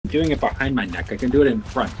doing it behind my neck. I can do it in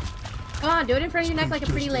front. Come on, do it in front of your neck like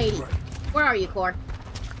a pretty lady. Where are you, Core?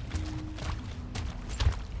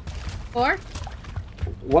 Core?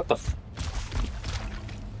 What the f...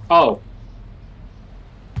 Oh.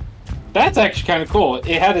 That's actually kind of cool.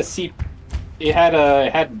 It had a C... It had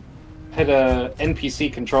a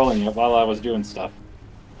NPC controlling it while I was doing stuff.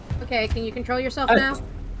 Okay, can you control yourself now?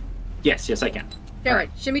 Yes, I can. Show it.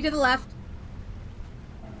 Shimmy to the left.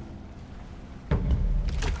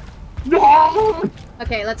 No!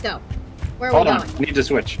 Okay, let's go. Where are Hold we on. going? I need to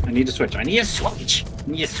switch. I need to switch.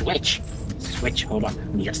 Switch. Hold on. I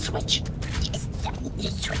need to switch.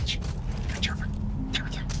 Switch over. There we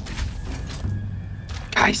go.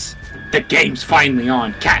 Guys, the game's finally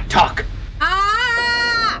on. Cat talk.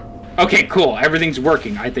 Ah! Okay, cool. Everything's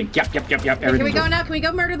working, I think. Yep. Everything's Can we go now? Can we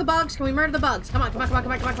go murder the bugs? Can we murder the bugs? Come on.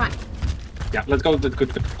 Yeah, let's go.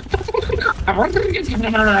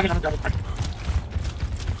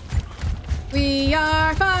 We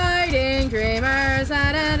are fighting dreamers.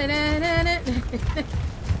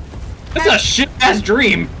 That's a shit-ass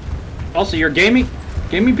dream. Also, your gaming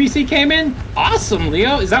PC came in? Awesome,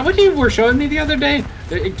 Leo. Is that what you were showing me the other day?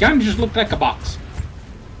 It kind of just looked like a box.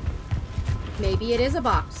 Maybe it is a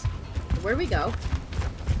box. Where do we go?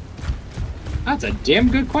 That's a damn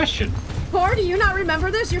good question. Core, do you not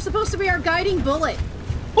remember this? You're supposed to be our guiding bullet.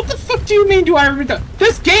 What the fuck do you mean do I remember?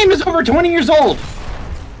 This game is over 20 years old.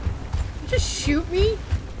 You just shoot me?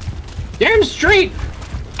 Damn straight.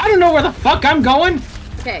 I don't know where the fuck I'm going.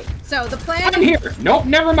 Okay, so the plan... I'm here. Nope,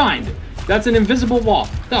 never mind. That's an invisible wall.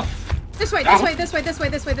 The f... This way.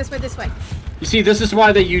 You see, this is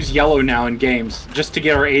why they use yellow now in games. Just to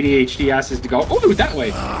get our ADHD asses to go, ooh, that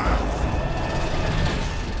way.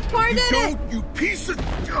 Core did it! You piece of...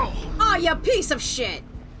 Oh, you piece of shit!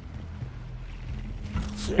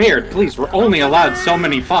 Here, please, we're only allowed so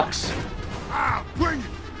many fucks. Bring it.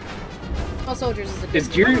 All soldiers is a Is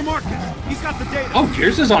Gears... He's got the data. Oh,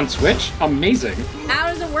 Gears is on Switch? Amazing. How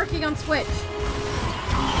is it working on Switch?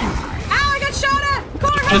 Ow, I got shot at!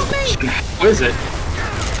 Core, help me! What is it?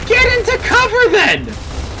 Get into cover then!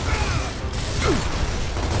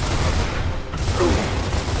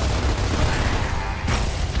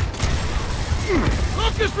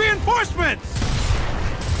 Focus reinforcements!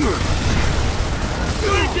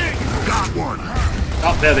 Got one!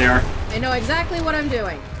 Oh, there they are. I know exactly what I'm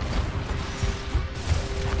doing.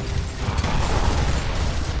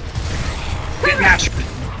 Get mashed.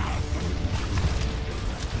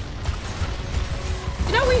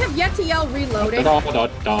 You know we have yet to yell reloading. What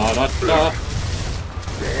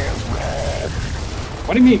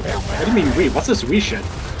do you mean? What do you mean we? What's this we shit?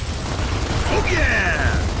 Oh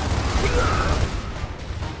yeah!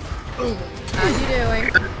 How you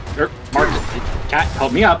doing? Mark, cat,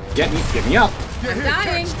 help me up. Get me up. I'm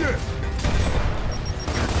dying.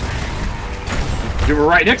 You were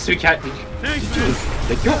right next to me, cat. Thanks, man.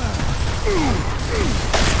 Thank you.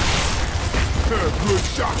 Good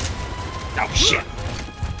shot. Oh shit.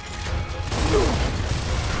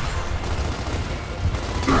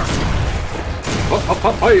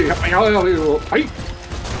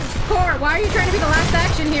 Core, why are you trying to be the last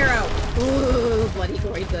action hero? Ooh, bloody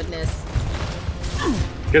gory goodness.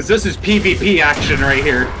 Because this is PvP action right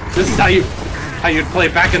here. This is how you'd play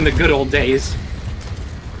back in the good old days.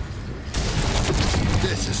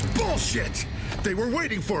 This is bullshit. They were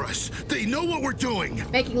waiting for us. They know what we're doing.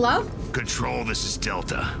 Making love? Control, this is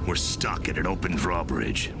Delta. We're stuck at an open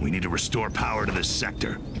drawbridge. We need to restore power to this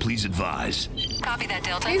sector. Please advise. Copy that,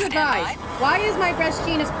 Delta. Please advise. Why is my breast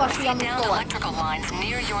gene is plushly on the Down floor? electrical lines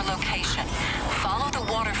near your location. Follow the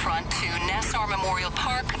waterfront to Nassau Memorial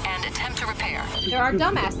Park and attempt to repair. There are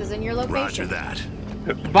dumbasses in your location. Roger that.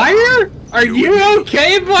 Fire? Are you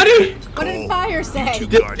okay, buddy? What did Fire say? Two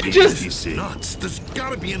Did guardians just- PC. Nuts. There's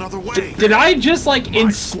gotta be another way. Did I just like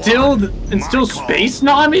instill space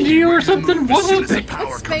nom into you or something? What happened?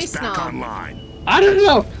 What's space nom? I don't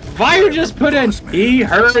know. Fire just put in he,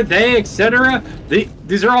 her, they, etc.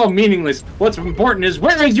 These are all meaningless. What's important is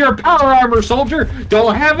where is your power armor, soldier?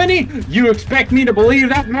 Don't have any? You expect me to believe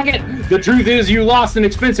that, maggot? The truth is you lost an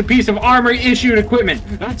expensive piece of armor issued equipment.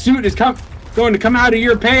 That suit is going to come out of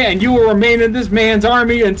your pay and you will remain in this man's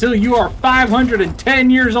army until you are 510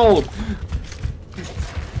 years old.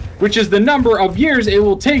 Which is the number of years it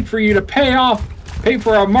will take for you to pay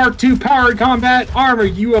for a Mark II powered combat armor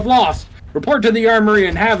you have lost. Report to the armory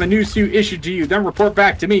and have a new suit issued to you. Then report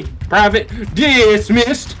back to me. Private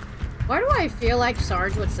dismissed. Why do I feel like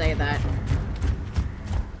Sarge would say that?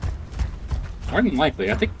 More than likely,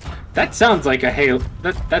 I think that sounds like a Halo.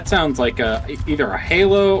 That sounds like either a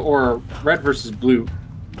Halo or a Red versus Blue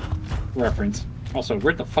reference. Also,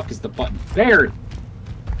 where the fuck is the button? There.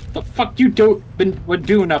 The fuck you been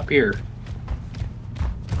doing up here?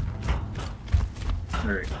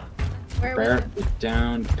 Alright. Bear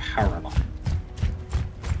down power line.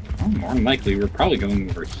 Well, more than likely, we're probably going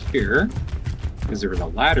over here. Because there was a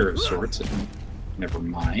ladder of sorts. Never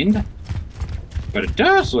mind. But it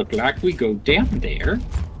does look like we go down there.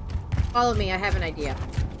 Follow me, I have an idea.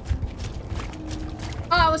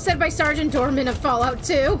 Oh, it was said by Sergeant Dorman of Fallout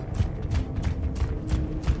 2.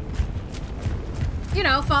 You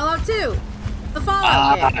know, Fallout 2. The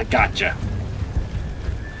Fallout game. Gotcha.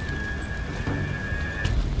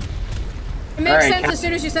 It makes sense as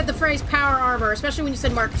soon as you said the phrase power armor, especially when you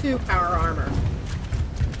said Mark II power armor.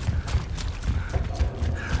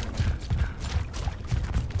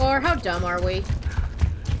 Or how dumb are we?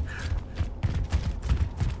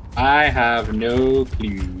 I have no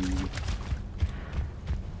clue.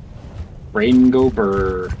 Brain go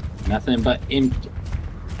burr. Nothing but empty.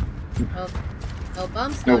 No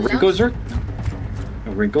bumps, No no wrinkles lumps.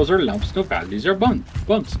 no wrinkles or lumps, no valleys or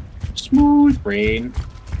bumps. Smooth brain.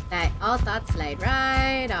 That all thoughts slide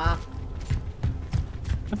right off.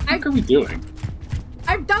 What the fuck are we doing?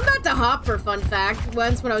 I've done that to Hopper, fun fact.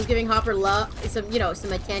 Once when I was giving Hopper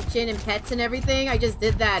some attention and pets and everything, I just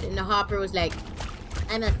did that and the Hopper was like,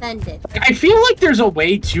 I'm offended. I feel like there's a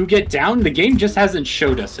way to get down. The game just hasn't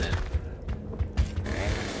showed us it.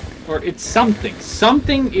 Or it's something.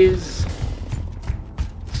 Something is...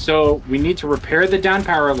 So we need to repair the down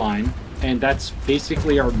power line, and that's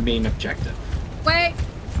basically our main objective. Wait!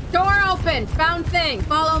 Door open! Found thing!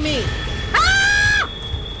 Follow me! Ah!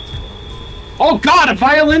 Oh god, a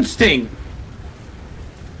violin sting!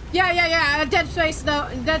 Yeah. Dead Space, though.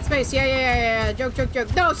 Dead Space. Yeah. Joke.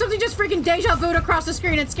 No, something just freaking deja vu'd across the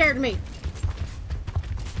screen and scared me.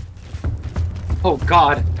 Oh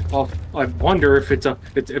god. Oh, I wonder if it's a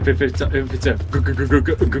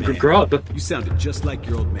grub. You sounded just like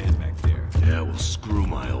your old man back there. Yeah, well, screw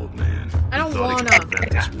my old man. I don't He thought he wanna. could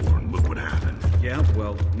prevent this war, and look what happened. Yeah,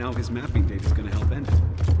 well, now his mapping data is gonna help end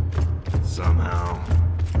it. Somehow,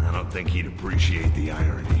 I don't think he'd appreciate the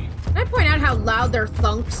irony. Can I point out how loud their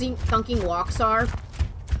thunking walks are?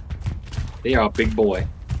 They are a big boy.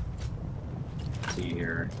 Let's see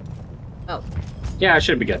here. Oh. Yeah, I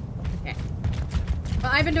should be good. Okay.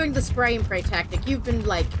 Well, I've been doing the spray and pray tactic. You've been,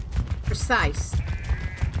 like, precise.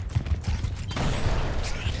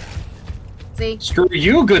 See? Screw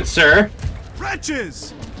you, good sir.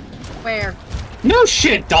 Wretches! Where? No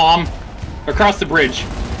shit, Dom. Across the bridge.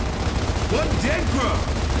 One dead grub!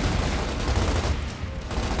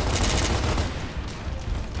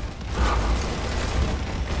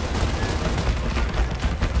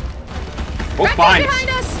 Oh, Back fine. behind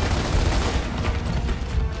us!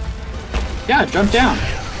 Yeah, jump down.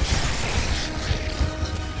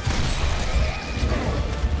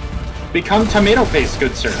 Become tomato paste,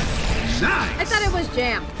 good sir. Nice! I thought it was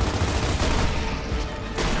jam.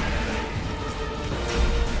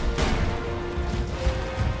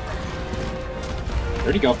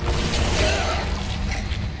 Where'd he go?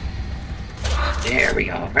 There we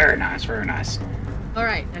go. Very nice, very nice.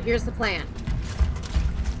 Alright, now here's the plan.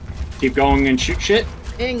 Keep going and shoot shit.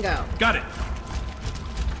 Bingo. Got it!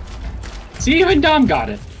 See, even Dom got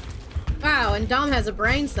it. Wow, and Dom has a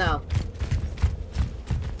brain cell.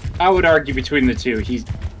 I would argue between the two. He's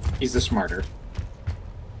the smarter.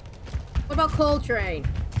 What about Coltrane?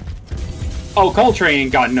 Oh, Coltrane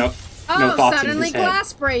ain't got no Oh, thoughts in suddenly his head.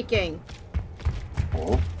 glass breaking.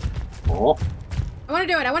 Oh. I want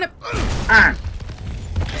to do it. I want to... Ah.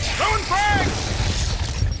 Throwing frag!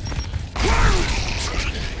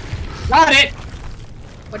 Got it!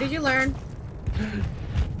 What did you learn?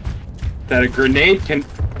 That a grenade can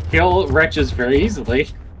kill wretches very easily.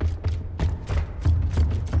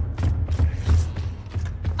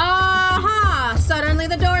 Aha! Suddenly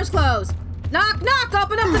the doors close. Knock, knock!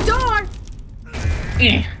 Open up the door!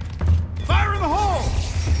 Eh. Fire in the hole!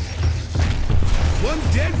 One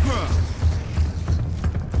dead grub!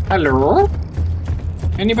 Hello?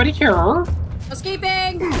 Anybody here?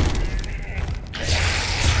 Housekeeping!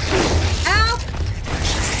 Help!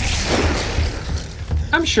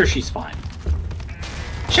 I'm sure she's fine.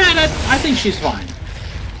 Shannon, I think she's fine.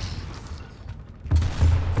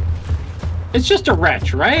 It's just a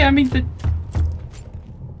wretch, right? I mean,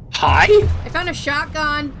 Hi? I found a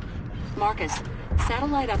shotgun. Marcus,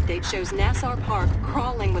 satellite update shows Nassau Park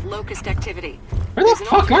crawling with locust activity. Where the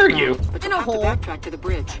fuck are you? But In you'll a have to hole. backtrack to the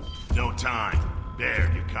bridge. No time.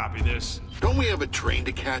 There, you copy this? Don't we have a train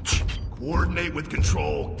to catch? Coordinate with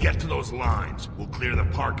control. Get to those lines. We'll clear the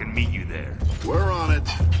park and meet you there. We're on it.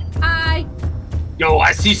 Hi. Yo,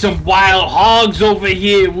 I see some wild hogs over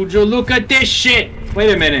here. Would you look at this shit?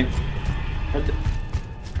 Wait a minute.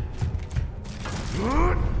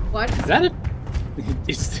 What? Is that a...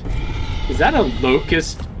 Is that a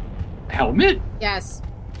locust helmet? Yes.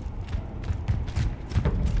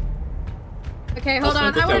 Okay, hold Also,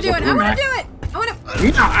 on. I want to do it. I want to do it. I want to.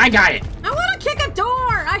 No, I got it. I want to kick a door.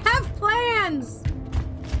 I have plans.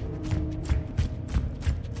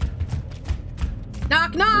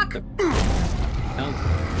 Knock, knock. Oops.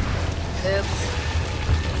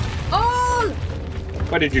 Oh!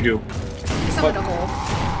 What did you do? Someone a hole.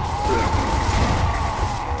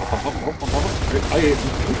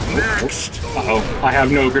 Next. Uh-oh, I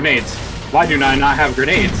have no grenades. Why do I not have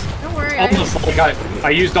grenades? Don't worry. Almost like I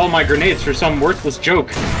used all my grenades for some worthless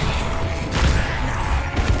joke.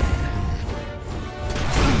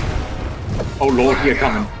 Oh lord, you're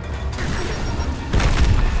coming.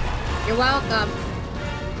 You're welcome.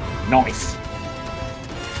 Nice.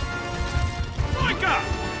 Micah!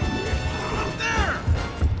 Up there!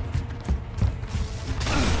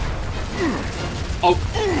 Oh,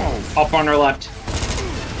 up on our left.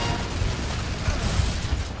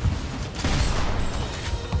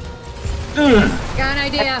 Ugh. Got an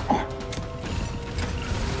idea.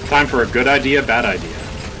 Time for a good idea, bad idea.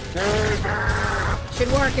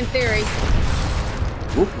 Should work in theory.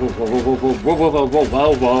 Whoa, whoa, whoa, whoa, whoa, whoa, whoa, whoa,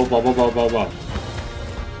 whoa, whoa, whoa, whoa, whoa, whoa, whoa.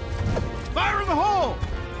 Fire in the hole!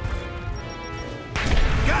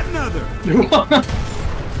 Got another!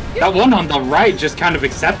 That one on the right just kind of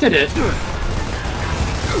accepted it.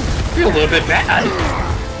 Feel a little bit bad.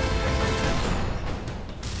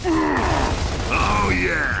 Oh,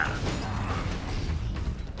 yeah!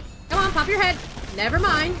 Come on, pop your head. Never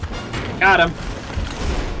mind. Got him.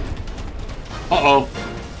 Uh-oh.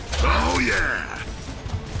 Oh, yeah!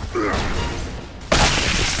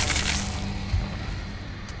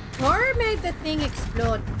 Horror made the thing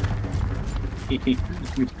explode.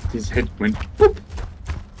 His head went boop.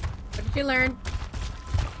 What did you learn?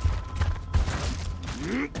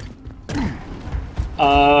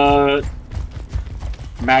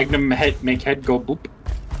 Magnum head make head go boop.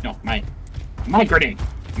 No, my grenade.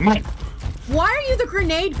 My. Why are you the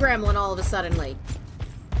grenade gremlin all of a suddenly?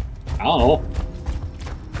 I don't know.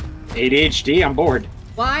 ADHD, I'm bored.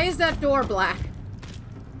 Why is that door black?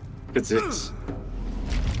 Because it's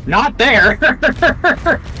not there.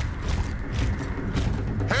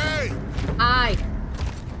 Hey! Hi.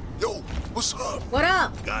 Yo, what's up? What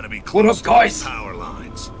up? Gotta be What close up, to guys? the power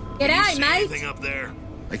lines. Get Can you out, see mate. anything up there?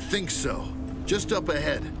 I think so. Just up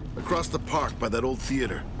ahead, across the park by that old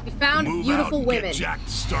theater. We found Move beautiful out and women. Get Jack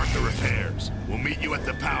to start the repairs. We'll meet you at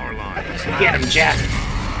the power lines. Get him, Jack.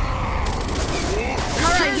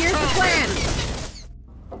 Alright, here's the plan.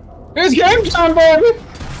 It's game time, baby.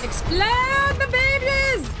 Explode the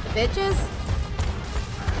babies! Bitches.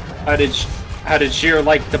 How did Sheer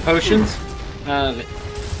like the potions?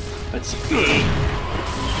 Let's see.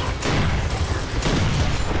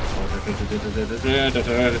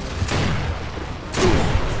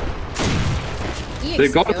 They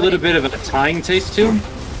got a little bit of a tying taste to him.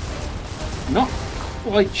 Not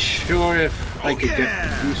quite sure if I could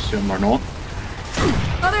get used to him or not.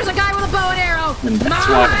 Oh, there's a guy with a bow and arrow! And that's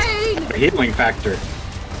why the healing factor.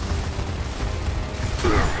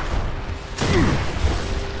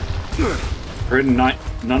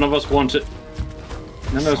 None of us want to.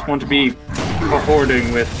 None of us want to be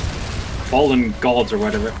cohorting with fallen gods or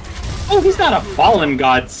whatever. Oh, he's not a fallen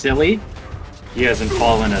god, silly. He hasn't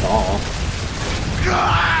fallen at all.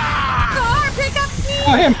 Thor, pick up me!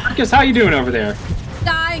 Oh, hey, Marcus, how you doing over there?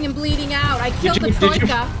 Dying and bleeding out. I killed the Did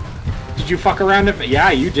Troika. you fuck around?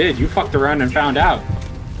 Yeah, you did. You fucked around and found out.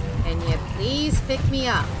 Can you please pick me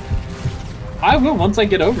up? I will once I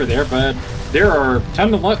get over there, but there are a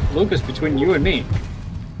ton of locusts between you and me.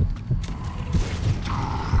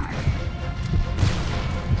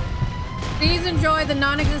 Please enjoy the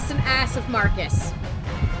non-existent ass of Marcus.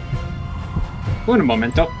 Un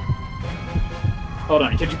momento. Hold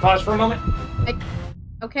on, could you pause for a moment?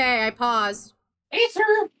 Okay, I paused. Hey,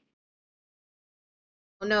 sir.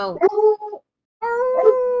 Oh no.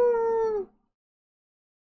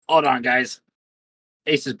 Hold on, guys.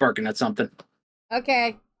 Ace is barking at something.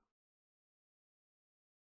 Okay.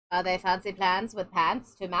 Are they fancy plans with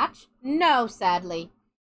pants to match? No, sadly.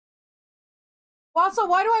 Also,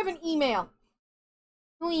 why do I have an email?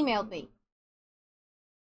 Who emailed me?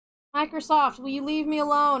 Microsoft, will you leave me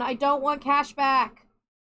alone? I don't want cash back.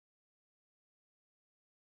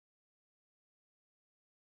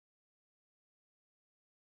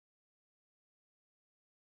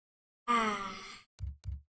 Ah.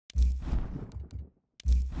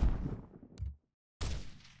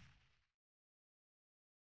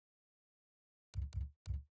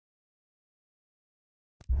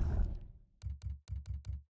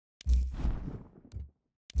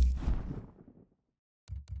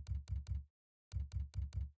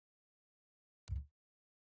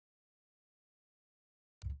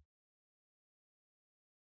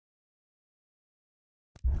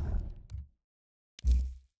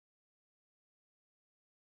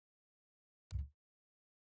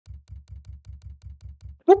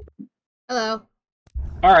 Hello.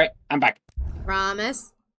 Alright, I'm back.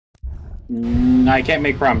 Promise? I can't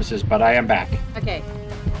make promises, but I am back. Okay.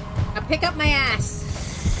 Now pick up my ass.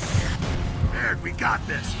 Eric, we got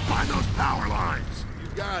this. Find those power lines. You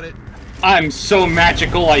got it. I'm so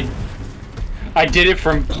magical, I did it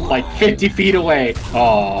from, like, 50 feet away.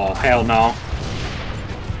 Oh, hell no.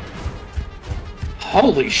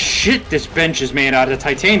 Holy shit, this bench is made out of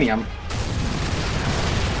titanium.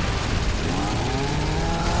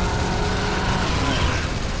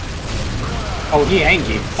 Oh, he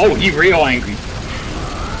angry. Oh, he real angry.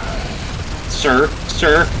 Sir,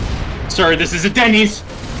 this is a Denny's.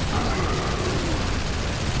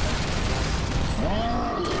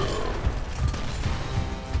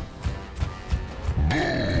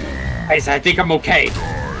 Guys, I think I'm okay.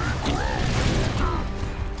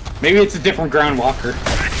 Maybe it's a different ground walker.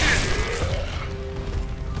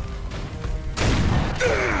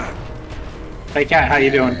 Hey cat, how you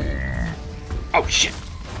doing? Oh shit.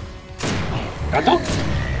 Gato?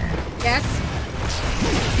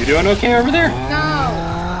 Yes? You doing okay over there? No!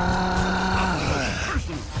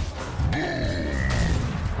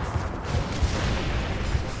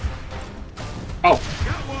 Oh.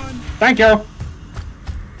 Thank you.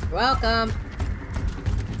 Welcome.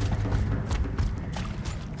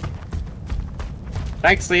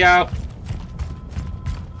 Thanks, Leo.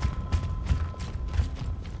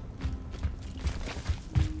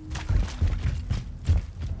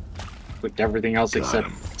 Clicked everything else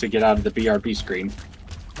except to get out of the BRB screen.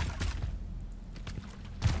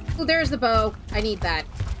 Oh, there's the bow. I need that.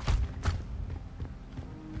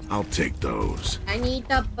 I'll take those. I need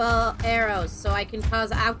the bow arrows so I can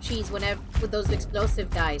cause ouchies whenever with those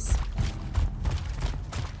explosive dice.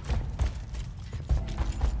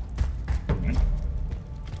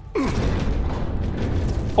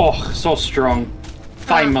 Oh, so strong.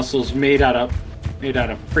 Thigh muscles made out of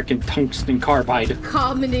freaking tungsten carbide.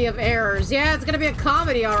 Comedy of errors. Yeah, it's gonna be a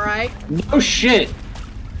comedy, alright. No shit.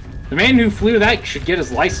 The man who flew that should get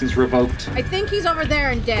his license revoked. I think he's over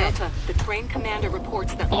there and dead. Delta, the train commander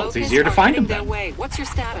reports that Oh, it's locusts easier to are find heading him their then. way. What's your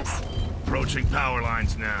status? Approaching power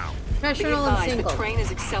lines now. Be Professional and advised, the single. train is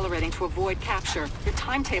accelerating to avoid capture. Your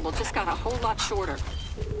timetable just got a whole lot shorter.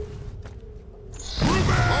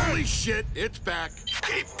 Holy shit, it's back.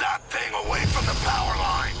 Keep that thing away from the power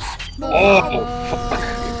lines. Oh, fuck.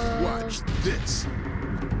 Watch this.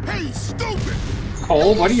 Hey, stupid!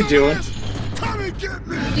 Cole, what are you doing? Come and get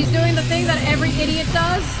me! He's doing the thing that every idiot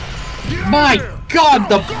does. My god,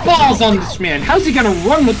 the balls on this man. How's he gonna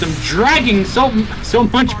run with them dragging so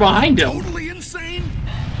much behind him? Totally insane?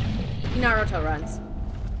 Naruto runs.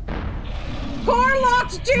 Poor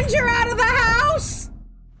locked Ginger out of the house!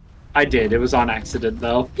 I did. It was on accident,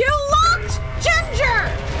 though. You locked Ginger!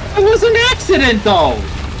 It was an accident, though!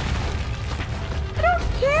 I don't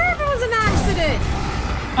care if it was an accident!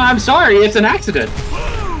 I'm sorry, it's an accident.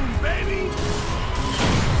 Boom, baby!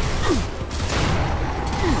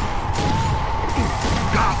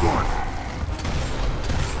 Got one.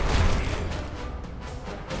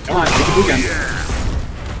 Come on, take a boot gun. Yeah.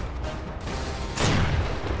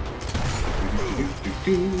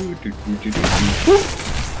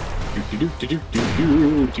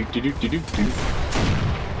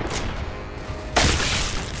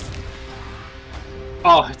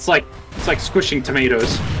 Oh, it's like squishing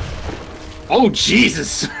tomatoes. Oh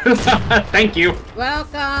Jesus! Thank you.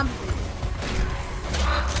 Welcome.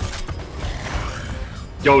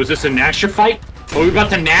 Yo, is this a Nasher fight? Are we about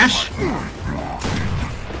to Nash?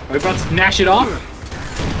 Are we about to Nash it off?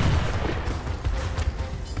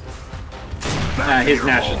 His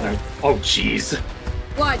Nash is there. Oh jeez.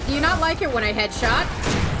 What, do you not like it when I headshot?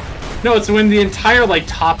 No, it's when the entire like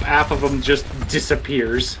top half of him just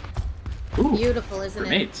disappears. Ooh, Beautiful, isn't it?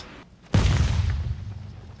 grenades.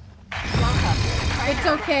 It's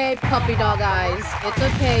okay, puppy dog eyes. It's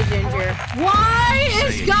okay, Ginger. Why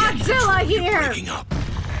is Godzilla here? Waking up.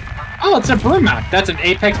 Oh, it's a Brumac. That's an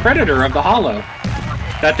apex predator of the Hollow.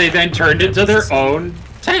 That they then turned into their own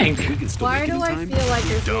tank. We can still Why make it do in I time. feel like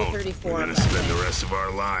there's Don't. 34 We're of gonna them? spend the rest of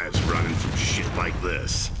our lives running from shit like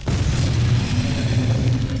this.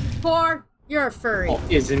 Poor, you're a furry. Oh,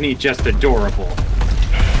 isn't he just adorable?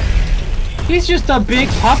 He's just a big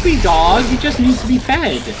puppy dog. He just needs to be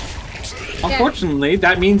fed. Unfortunately,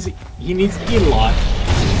 that means he needs to eat a lot.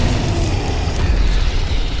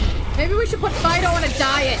 Maybe we should put Fido on a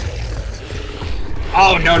diet.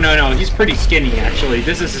 Oh, no, no, no. He's pretty skinny, actually.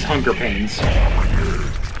 This is his hunger pains.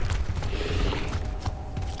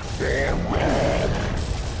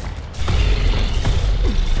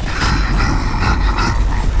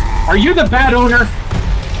 Are you the bad owner?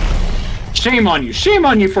 Shame on you. Shame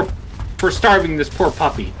on you for starving this poor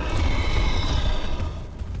puppy.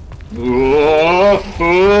 Oh,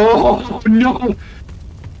 no!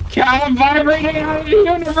 I'm vibrating out of the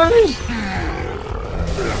universe!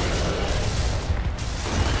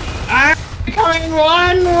 I'm becoming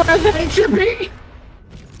one with entropy!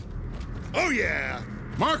 Oh yeah!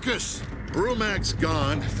 Marcus! Brumac's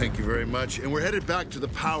gone, thank you very much, and we're headed back to the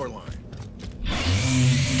power line.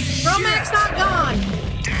 Bromac's not gone!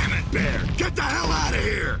 Damn it, Bear! Get the hell out of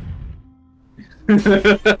here!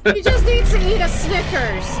 He just needs to eat a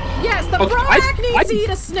Snickers. Yes, the Bromac needs to eat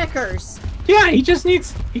a Snickers. Yeah, he just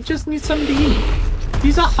needs something to eat.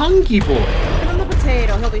 He's a hungry boy. Give him the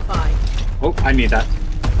potato, he'll be fine. Oh, I need that.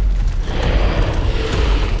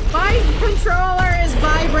 My controller is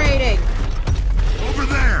vibrating. Over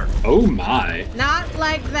there! Oh my. Not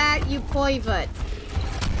like that, you pivot.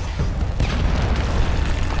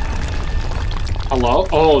 Hello?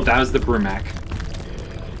 Oh, that was the Brumac.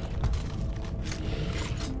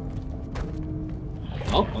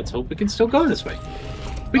 Oh, let's hope we can still go this way.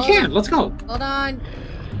 We can, let's go. Hold on.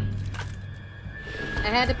 I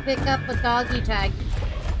had to pick up a doggy tag.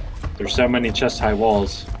 There's so many chest-high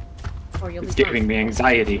walls. Or you'll It's be giving fine. me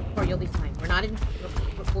anxiety. Or you'll be fine. We're not in...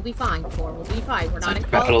 We'll be fine, Cor. We'll be fine. We're not in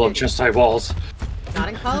Call Battle of of Duty. chest-high walls. Not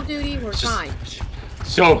in Call of Duty. We're Just-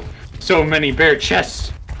 fine. So many bare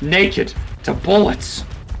chests, naked to bullets.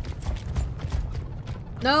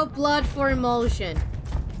 No blood for emulsion.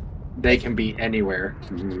 They can be anywhere.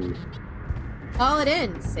 Call it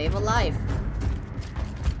in. Save a life.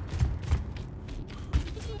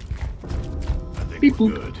 I think Beep, we're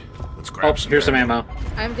boop. good. Let's Oh, grab here's some ammo.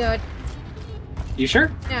 I'm good. You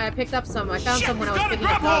sure? Yeah, I picked up some. I found Shit, some when I we was got a picking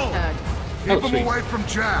up grab dog tag. Oh, Keep him sweet. away from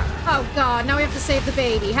Jack. Oh god, now we have to save the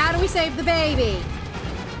baby. How do we save the baby?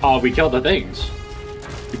 Oh, we kill the things.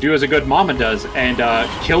 We do as a good mama does and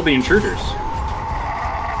kill the intruders.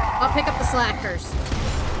 I'll pick up the slackers.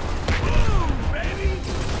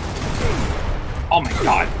 Oh my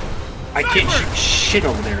god. I can't shoot shit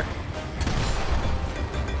over there.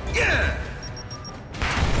 Yeah!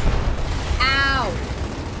 Ow!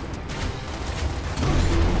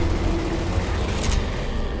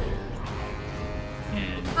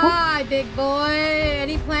 Hi, big boy.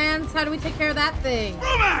 Any plans? How do we take care of that thing?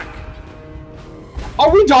 Brumac! Oh,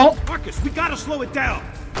 we don't! Marcus, we gotta slow it down.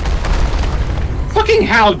 Fucking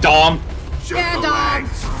how, Dom? Shoot Yeah, the dog.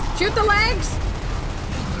 legs! Shoot the legs.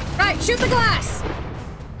 Right, shoot the glass.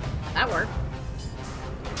 That worked.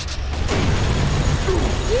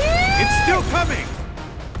 Yeah! It's still coming.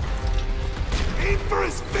 Aim for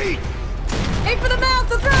his feet! Aim for the mouth,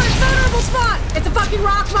 the throat, its vulnerable spot! It's a fucking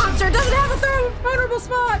rock monster, it doesn't have a vulnerable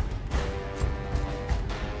spot!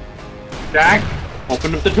 Jack,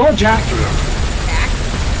 open up the door, Jack. Jack?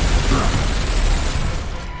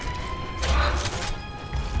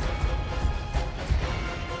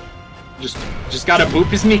 Just gotta boop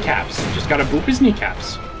his kneecaps. Just gotta boop his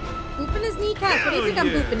kneecaps. Booping his kneecap. What do you think I'm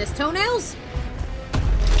booping? His toenails?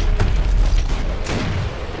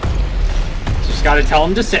 Just gotta tell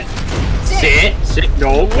him to sit. Sit.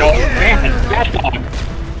 No, bad dog.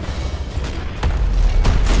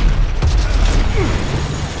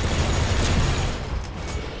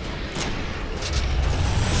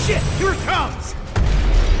 Shit, here it comes.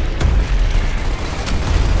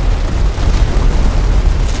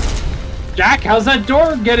 Jack, how's that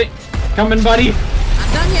door coming, buddy?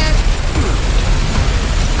 Not done yet.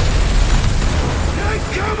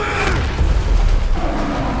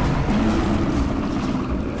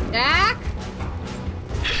 Jack?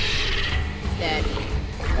 He's dead.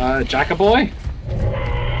 Jackaboy?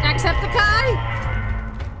 Jacksepticeye?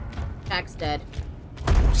 Jack's dead.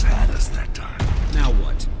 Almost had us that time. Now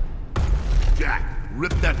what? Jack,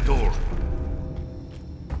 rip that door.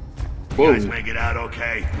 Whoa. You guys make it out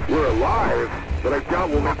okay? We're alive, but I doubt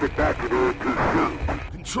we'll make it back to the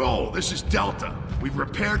APC. Control, this is Delta. We've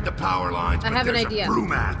repaired the power lines, I but have an there's idea. a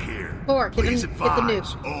Brumac here. Thor, get Please the nuke.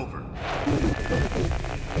 advise. Over.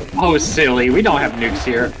 Oh, silly. We don't have nukes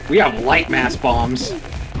here. We have light mass bombs.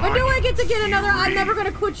 When do I get to get another I'm never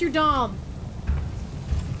gonna quit you, Dom?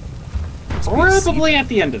 Probably at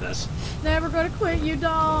the end of this. Never gonna quit you,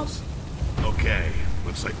 Dom. Okay,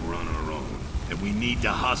 looks like we're on our own. And we need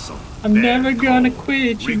to hustle. I'm Bear, never gonna Cole,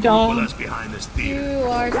 quit you, regroup Dom. with us behind this You theater.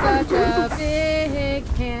 are such a big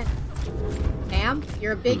ham. Ham?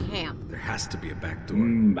 You're a big ham. There has to be a back door.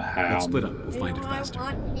 Ham. Let's split up. We'll find it I faster.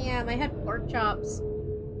 want ham. I had pork chops.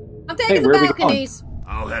 I'm Hey, taking where the are we going? balconies.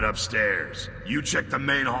 I'll head upstairs. You check the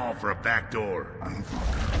main hall for a back door. I'm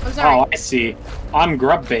sorry. Oh, I see. I'm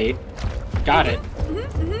grub bait. Got it.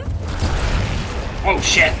 Oh,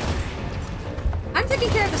 shit. I'm taking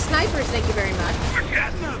care of the snipers, thank you very much.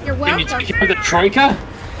 You're Can welcome. you take care of the Troika?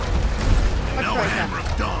 What No Troika? hammer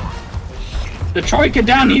of dawn. The Troika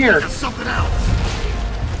down here! Something else!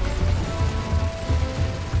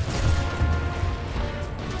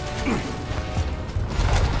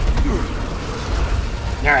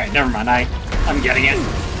 Alright, never mind. I'm getting it.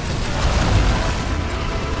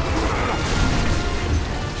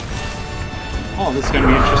 Oh, this is gonna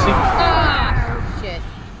be interesting. Ah, shit.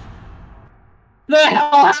 The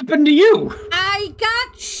hell happened to you? I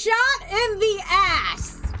got shot in the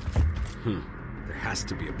ass. There has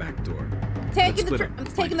to be a back door. I'm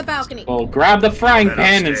taking the balcony. Well, grab the frying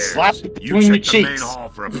pan and slap it between the check the main cheeks. hall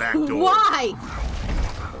for a back door. Why?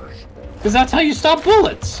 Because that's how you stop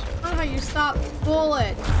bullets. That's how you stop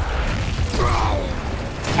bullets.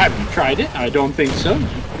 Have you tried it? I don't think so.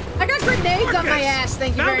 I got grenades on my ass,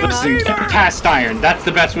 thank you very Listen, much. cast iron. That's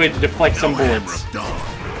the best way to deflect some bullets.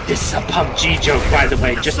 This is a PUBG joke, by the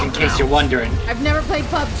way, just in case you're wondering. I've never played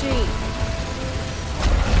PUBG.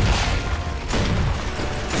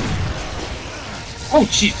 Oh,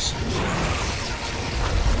 jeez.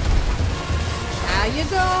 How you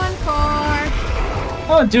doing, Core?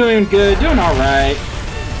 Oh, doing good. Doing alright.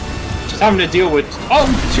 Just having to deal with... Oh,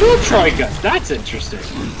 2 Troikas. That's interesting.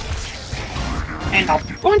 And a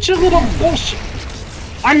bunch of little bullshit.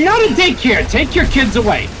 I'm not a daycare. Take your kids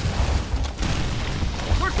away.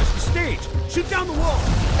 Marcus, the stage! Shoot down the wall!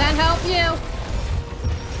 That help you?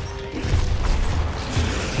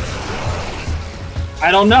 I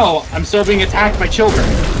don't know. I'm still being attacked by children.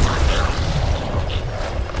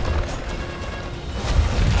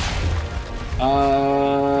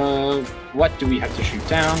 What do we have to shoot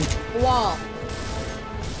down? Wall.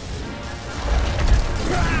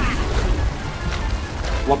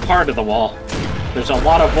 What part of the wall? There's a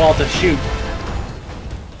lot of wall to shoot.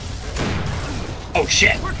 Oh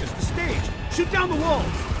shit! Marcus, the stage! Shoot down the wall!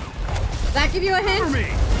 Does that give you a hint? For me!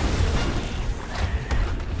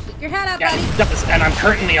 Keep your head up, Yeah, buddy. it does, and I'm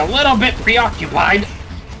currently a little bit preoccupied.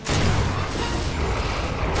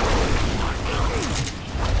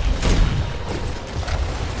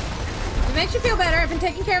 If it makes you feel better, I've been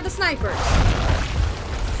taking care of the snipers.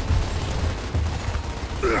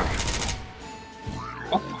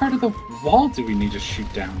 What part of the wall do we need to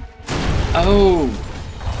shoot down? Oh,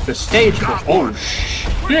 the stage. Oh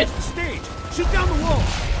shit! Marcus, the stage! Shoot down the wall!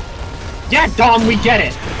 Yeah, Dom, we get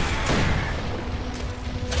it.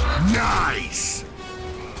 Nice!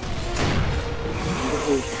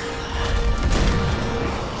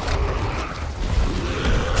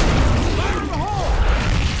 Fire in the hole!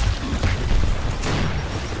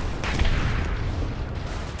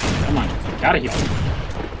 Come on, gotta heal.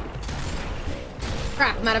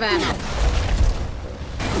 Crap, I'm out of ammo.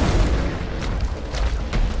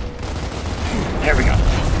 There we go.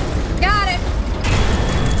 Got it.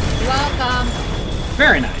 You're welcome.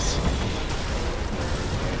 Very nice.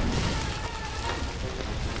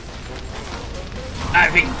 I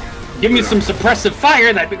think, give me some suppressive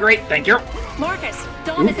fire. That'd be great. Thank you. Marcus,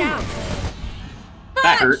 Dawn is out.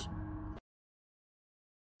 That hurt.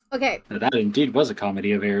 Okay. That indeed was a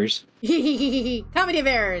comedy of errors. Comedy of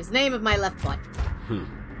errors. Name of my left foot. There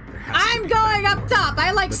has to I'm be a going back up door. top.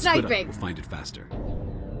 I like Let's split up. sniping. We'll find it faster.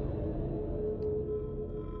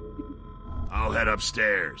 I'll head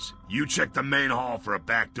upstairs. You check the main hall for a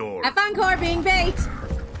back door. Have fun, Core, being bait.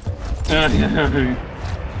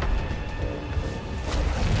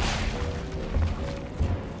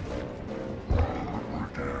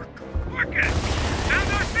 Marcus!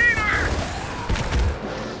 Found our feeder!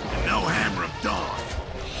 No hammer of dawn.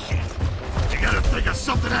 Shit. You gotta think of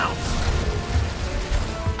something else.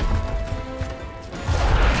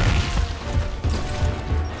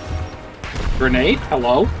 Grenade?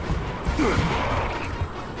 Hello?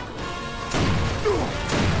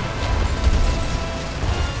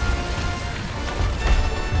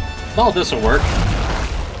 Well, this'll work.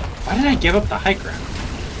 Why did I give up the high ground?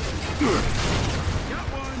 Got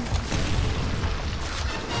one!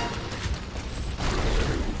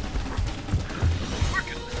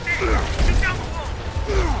 Marcus, the stage! Shoot down the wall!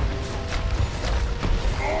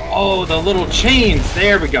 Oh, the little chains.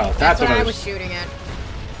 There we go. That's what I was. shooting at.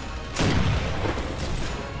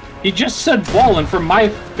 He just said wall, and from my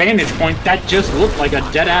vantage point, that just looked like a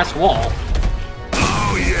dead-ass wall.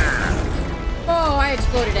 Oh, yeah! Oh, I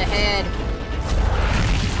exploded a head.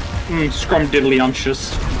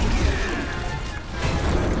 Scrumdiddlyumptious.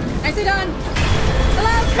 Nicely done.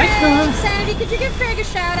 Hello, Thanks, Craig. Noah. Sanity, could you give Craig a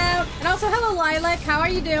shout out? And also, hello, Lilac. How are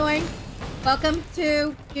you doing? Welcome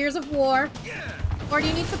to Gears of War. Or do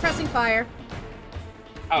you need suppressing fire?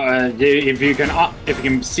 If you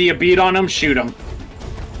can see a bead on him, shoot him.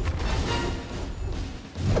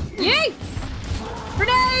 Yay!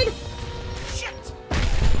 Grenade! Shit!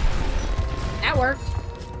 That worked.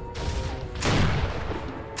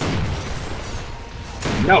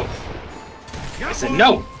 Listen,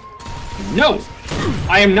 no! No!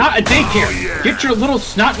 I am not a daycare! Oh, yeah. Get your little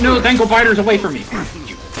snot-nosed ankle biters away from me!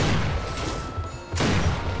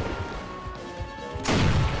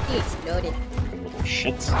 He exploded. Little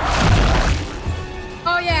shits.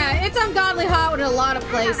 Oh yeah, it's ungodly hot in a lot of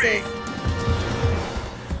places.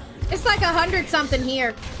 It's like 100-something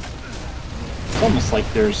here. It's almost like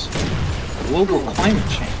there's global climate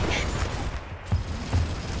change.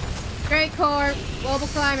 Great Core, global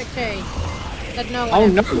climate change. But no one Oh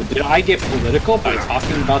no, did I get political by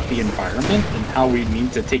talking about the environment and how we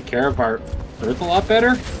need to take care of our Earth a lot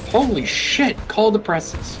better? Holy shit, call the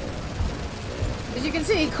presses. As you can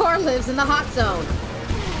see, Core lives in the hot zone.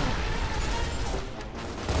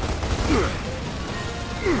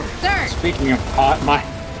 Sir! Speaking of hot,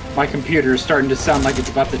 my computer is starting to sound like it's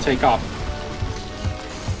about to take off.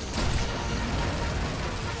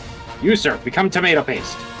 You, sir, become tomato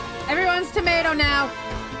paste. Everyone's tomato now.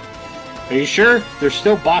 Are you sure? There's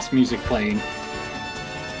still boss music playing.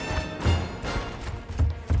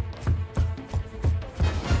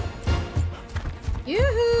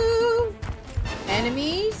 Yoo-hoo!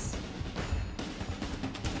 Enemies?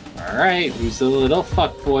 Alright, who's the little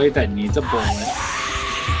fuckboy that needs a bullet?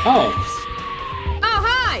 Oh, Oh,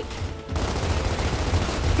 hi!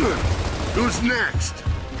 Who's next?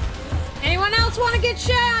 Anyone else want to get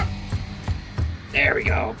shot? there we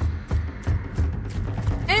go.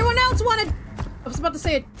 Anyone else want to... I was about to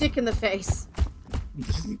say a dick in the face.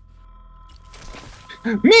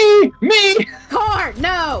 Me! Core,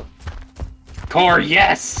 no! Core,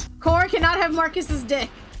 yes! Core cannot have Marcus's dick.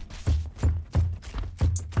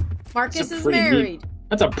 Marcus is married.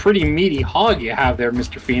 That's a pretty meaty hog you have there,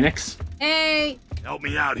 Mr. Phoenix. Hey, Help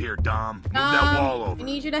me out here, Dom. Move that wall I over.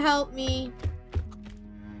 need you to help me.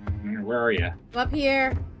 Where are you? Up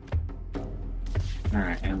here.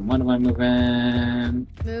 Alright, and what am I moving?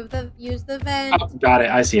 Use the vent. Oh, got it,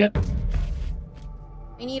 I see it.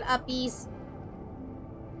 I need uppies.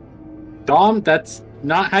 Dom, that's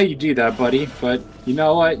not how you do that, buddy, but you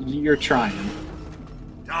know what? You're trying.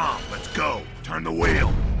 Dom, let's go. Turn the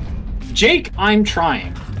wheel. Jake, I'm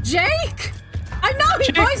trying. Jake! I know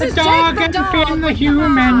he Jake voices the dog Jake and the dog. Finn the Come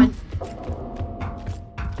human. on.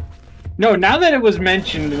 No, now that it was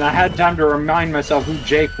mentioned and I had time to remind myself who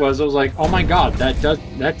Jake was, I was like, oh my god,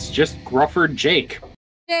 that's just Grufford Jake.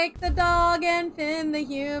 Jake the dog and Finn the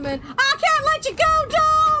human. I can't let you go,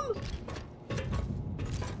 Dom!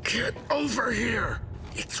 Get over here.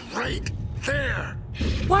 It's right there.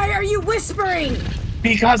 Why are you whispering?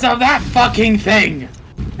 Because of that fucking thing!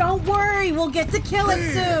 Don't worry, we'll get to kill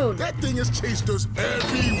it soon. That thing has chased us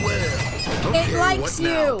everywhere. Okay, likes what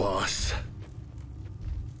now, you. boss?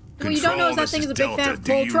 What you don't know is that thing is a big fan of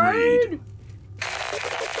Coltrane.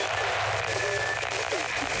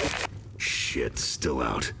 Shit, still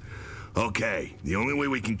out. Okay, the only way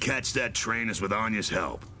we can catch that train is with Anya's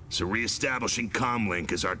help. So re-establishing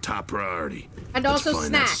comlink is our top priority. And Let's also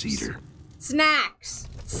find that snacks. cedar. Snacks.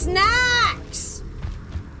 Snacks!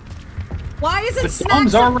 Why is it But snacks?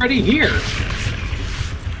 Dom's already here.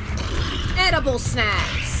 Edible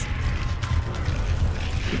snacks.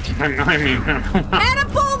 I mean,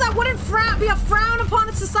 Edible that wouldn't be a frown upon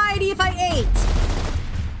a society if I ate.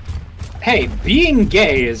 hey, being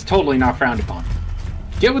gay is totally not frowned upon.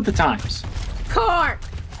 Get with the times. Core!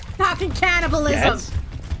 Talking cannibalism. Yes.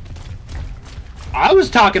 I was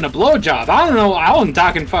talking a blowjob. I don't know. I wasn't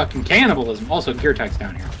talking fucking cannibalism. Also, gear tech's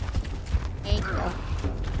down here. Thank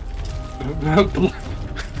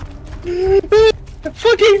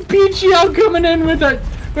Fucking PGL coming in with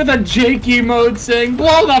a Jakey mode saying,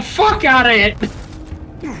 blow the fuck out of it!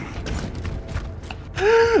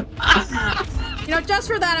 You know, just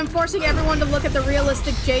for that, I'm forcing everyone to look at the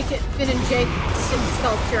realistic Finn and Jake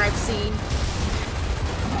sculpture I've seen.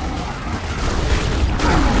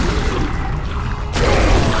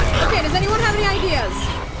 Okay, does anyone have any ideas?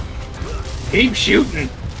 Keep shooting.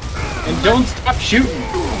 And don't stop shooting.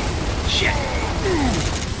 Shit.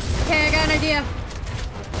 Okay, I got an idea.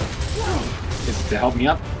 Is it to help me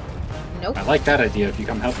up? Nope. I like that idea if you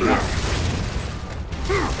come help me out.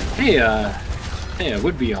 Hey, it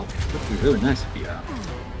would be really nice if you,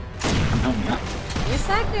 come help me out. Give me a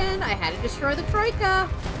second. I had to destroy the troika.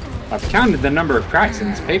 I've counted the number of cracks in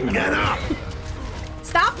this pavement. Get up!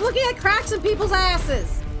 Stop looking at cracks in people's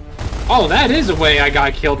asses. Oh, that is a way I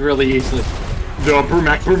got killed really easily. The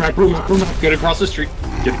Brumac. Get across the street.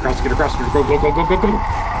 Get across. Go.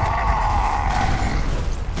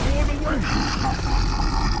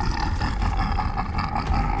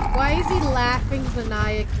 Why is he laughing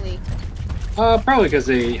maniacally? Probably because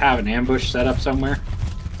they have an ambush set up somewhere.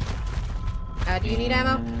 Do you need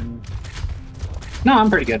ammo? No, I'm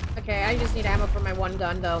pretty good. Okay, I just need ammo for my one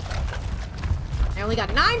gun, though. I only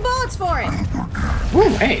got 9 bullets for it!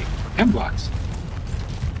 Ooh, hey, 10 blocks.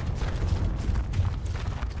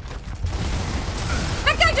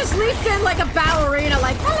 That guy just leaped in like a ballerina,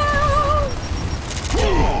 like, hello!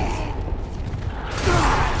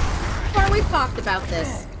 Or we've talked about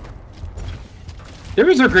this. There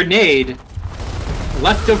was a grenade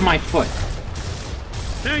left of my foot.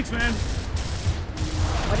 Thanks, man.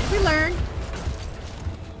 What did we learn?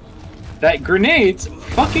 That grenades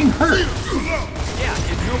fucking hurt. Yeah,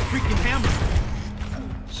 and no freaking hammer.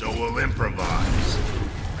 So we'll improvise.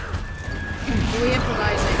 Are we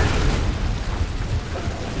improvising?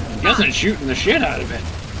 He doesn't shooting the shit out of it.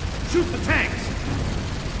 Shoot the tanks.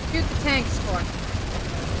 Shoot the tanks for.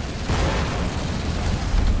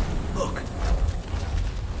 Look.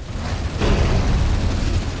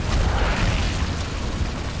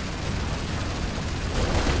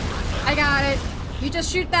 I got it. You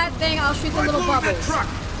just shoot that thing, I'll shoot the little That bubbles. truck. I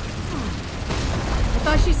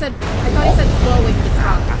thought he said blowing the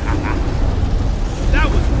truck. That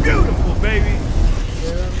was beautiful, baby.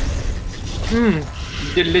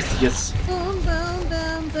 Delicious. Boom, boom,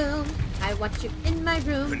 boom, boom. I want you in my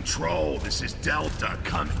room. Control, this is Delta.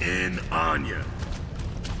 Come in on you.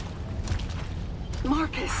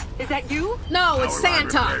 Marcus, is that you? No, it's Power line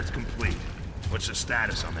Santa. repair's complete. What's the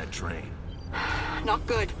status on that train? Not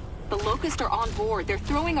good. The Locusts are on board. They're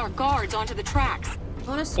throwing our guards onto the tracks. I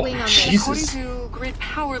want to swing on Jesus. this. According to grid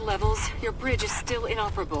power levels, your bridge is still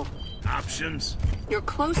inoperable. Options? You're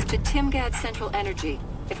close to Timgad Central Energy.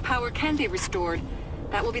 If power can be restored,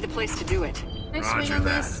 that will be the place to do it. Can I swing Roger on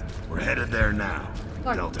that. this? We're headed there now.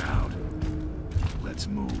 Fuck. Delta out. Let's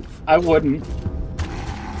move. I wouldn't.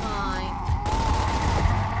 Fine.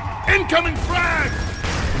 Incoming flag!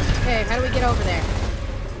 Okay, how do we get over there?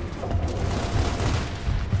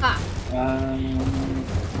 Ah,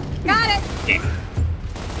 got it!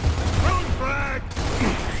 Throwing flag!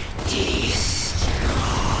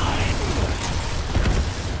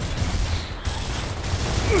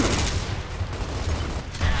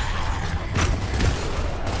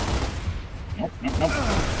 Nope.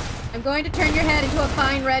 I'm going to turn your head into a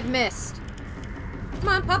fine red mist. Come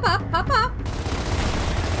on, pop up, pop up.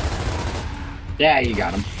 Yeah, you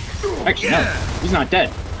got him. Actually, no. He's not dead.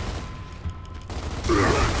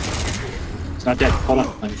 He's not dead. Hold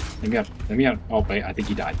on. Let me out. Let me out. Oh, wait. I think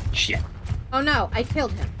he died. Shit. Oh no, I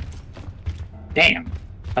killed him. Damn.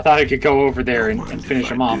 I thought I could go over there and finish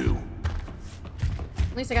him off.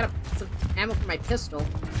 At least I got some ammo for my pistol.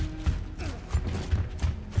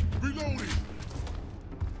 Reloading.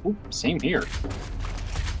 Ooh, same here.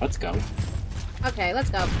 Let's go. Okay, let's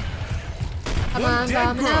go. Come on,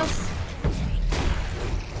 Dominoes.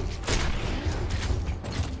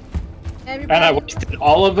 And I wasted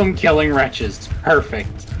all of them killing wretches.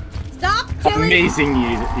 Perfect. Stop killing. Amazing,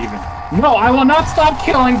 even. No, I will not stop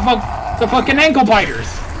killing the fucking ankle biters.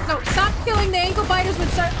 No, stop killing the ankle biters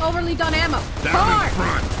with overly done ammo. Down Car! in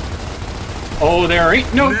front. Oh, there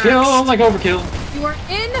ain't no Next. kill like overkill. You are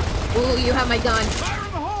in. Ooh, you have my gun. Fire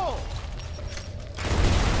in the hole!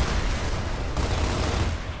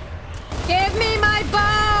 Give me my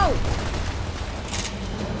bow!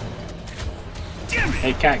 Damn it!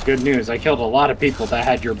 Hey, Cat, good news. I killed a lot of people that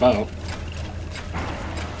had your bow.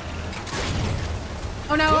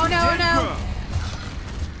 Oh no, oh no, oh no.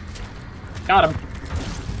 Got him.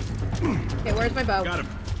 Okay, where's my bow? Got him.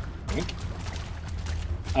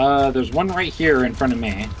 There's one right here in front of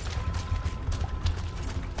me.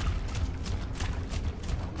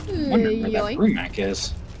 I wonder where that Yoink. Brumac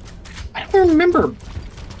is. I don't remember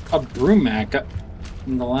a Brumac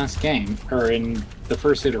in the last game, or in the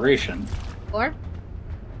first iteration. Or?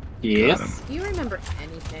 Yes. Do you remember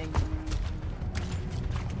anything?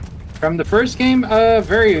 From the first game,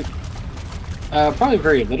 probably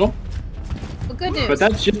very little. Well, good news. But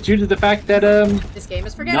that's just due to the fact that, This game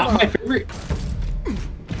is forgettable. not my favorite.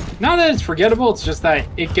 Not that it's forgettable, it's just that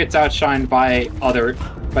it gets outshined by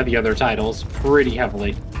the other titles pretty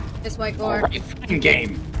heavily. This white core. Alright, fine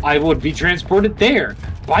game. I would be transported there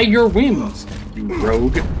by your whims, you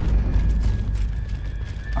rogue.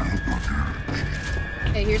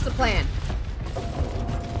 Okay, here's the plan.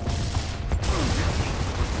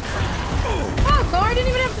 Oh, Core, I didn't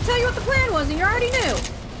even have to tell you what the plan was, and you already knew.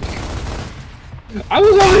 I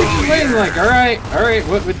was already explaining, like, alright,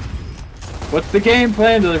 what's the game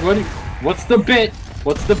plan? Like, what's the bit?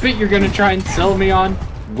 What's the bit you're gonna try and sell me on?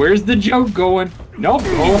 Where's the joke going? Nope,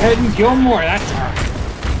 go ahead and kill more, that's alright.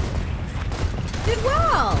 Did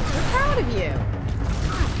well. We're proud of you.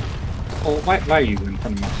 Oh, why are you in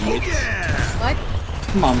front of my kids? What?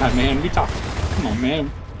 Come on, my man, we talk. Come on,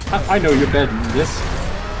 man. I know you're better than this.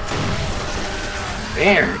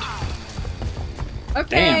 Baird.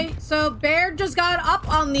 Okay, Damn. so Baird just got up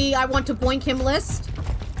on the I want to boink him list.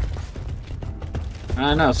 I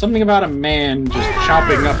don't know, something about a man just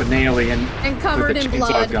chopping up an alien And covered with a in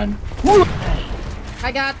chainsaw blood. gun.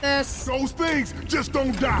 I got this. Those things just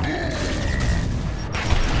don't die.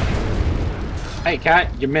 Hey, Cat,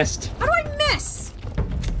 you missed. How do I miss?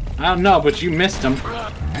 I don't know, but you missed him.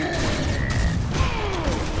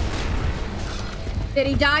 Did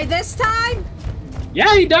he die this time?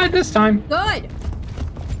 Yeah, he died this time. Good.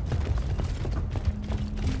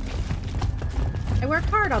 I worked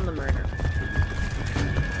hard on the murder.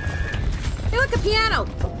 Hey, look, a piano.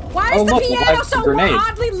 Why is the look, piano like so a grenade.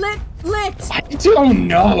 oddly lit? I don't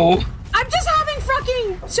know. I'm just having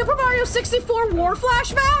fucking Super Mario 64 war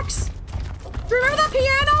flashbacks. Do you remember that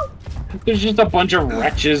piano? There's just a bunch of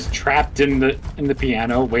wretches trapped in the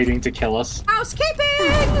piano waiting to kill us. Housekeeping.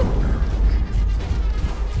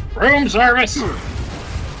 Room service.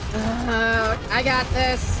 I got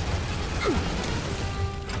this.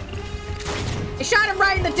 I shot him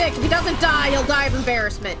right in the dick. If he doesn't die, he'll die of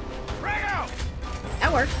embarrassment. Frag out!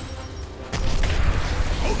 That worked.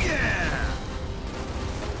 Oh yeah!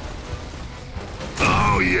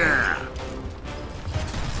 Oh yeah!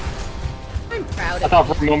 I'm proud I of thought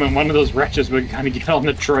for a moment one of those wretches would kind of get on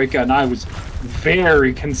the troika, and I was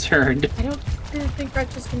very concerned. I don't really think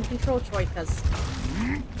wretches can control troikas.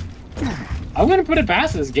 I'm gonna put it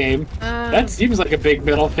past this game. That seems like a big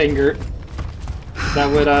middle finger.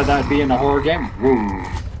 That'd be in a horror game. Woo.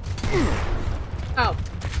 Oh.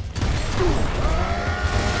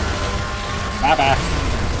 Bye bye.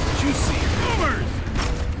 Juicy boomers!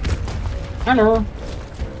 Hello.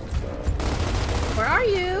 Where are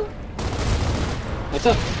you? What's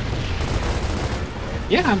up?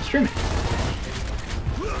 Yeah, I'm streaming.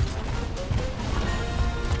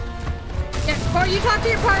 Yeah, Corey, you talk to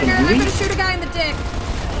your partner, and I'm gonna shoot a guy in the dick.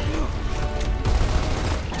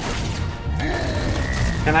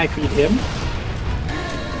 Can I feed him?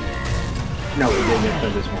 No, we didn't get for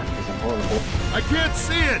this one because I'm horrible. I can't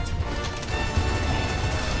see it!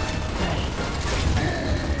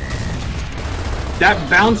 That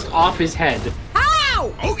bounced off his head.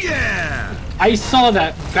 Ow! Oh yeah! I saw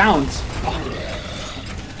that bounce.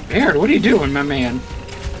 Oh. Baird, what are you doing, my man?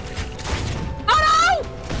 Oh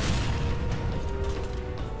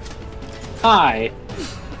Hi.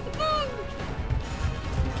 no!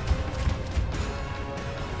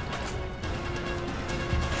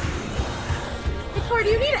 Corey, do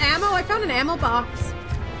you need ammo? I found an ammo box.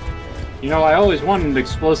 You know, I always wanted an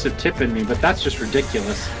explosive tip in me, but that's just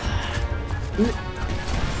ridiculous.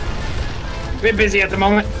 Bit busy at the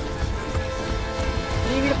moment.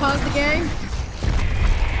 You need me to pause the game?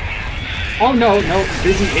 Oh no,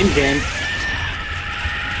 busy in game.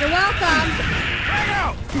 You're welcome. Frag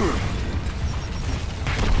out!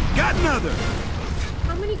 Got another!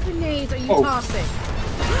 How many grenades are you Oh. tossing?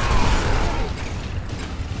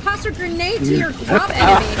 Toss a grenade to your grub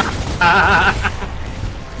enemy.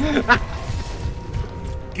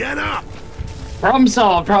 Get up! Problem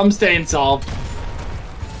solved. Problem staying solved.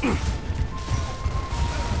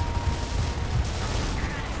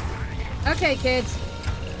 Okay, kids.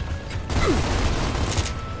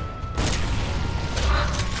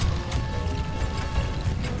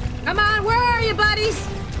 Come on, where are you, buddies?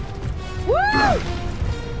 Woo!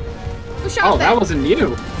 Who shot Oh, that wasn't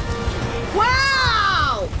you.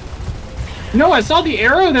 Wow! No, I saw the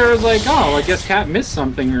arrow there. I was like, oh, I guess Cat missed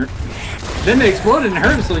something. Or then they exploded and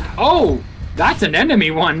hurt us. Like, oh, that's an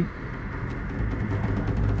enemy one.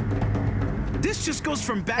 This just goes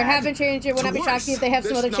from bad. I haven't changed it. Whenever to shocked worse. you if they have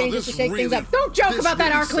some This- other no, changes to this shake things really- up. Don't joke this about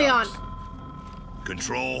that, really Arcleon! sucks.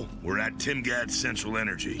 Control, we're at Tim Gad's Central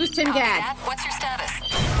Energy. Who's Tim Copy Gad? that. What's your status?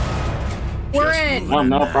 We're Just in. moving Well,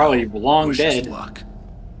 no, now. probably long Wish us dead. luck.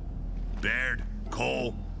 Baird,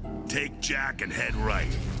 Cole, take Jack and head right.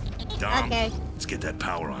 Dom, Okay. let's get that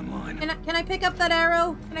power online. Can I pick up that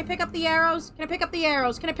arrow? Can I pick up the arrows? Can I pick up the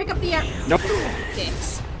arrows? Can I pick up the arrows? Nope.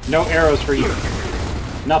 Dicks. No arrows for you.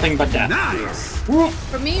 Nothing but death. Nice! Whoop.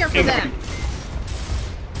 For me or for them?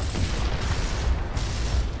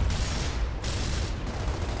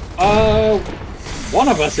 One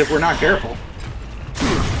of us if we're not careful.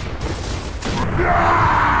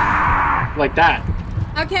 Like that.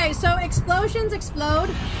 Okay, so explosions explode.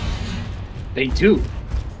 They do.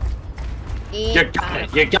 Big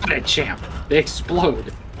You got it, champ. They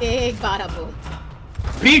explode. Big bada boom.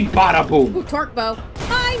 Big bada boom. Ooh, torque bow.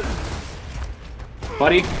 Fine.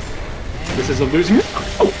 Buddy, this is a losing.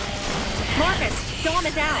 Oh. Marcus, Dawn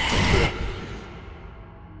is out.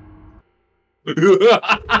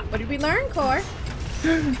 What did we learn, Core?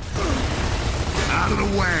 Out of the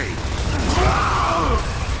way.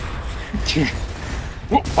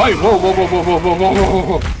 Hey, whoa, whoa, whoa, whoa, whoa, whoa, whoa,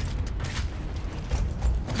 whoa, whoa.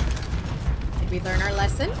 Did we learn our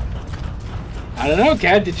lesson? I don't know,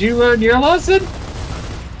 Cat. Did you learn your lesson?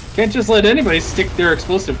 Can't just let anybody stick their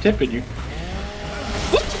explosive tip in you.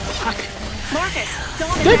 What the fuck? Marcus,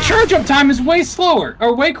 don't Their attack. charge up time is way slower,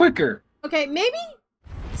 or way quicker. Okay, maybe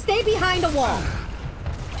stay behind a wall.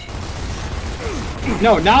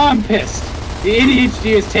 No, now I'm pissed. The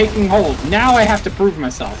ADHD is taking hold. Now I have to prove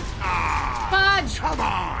myself. Fudge! Come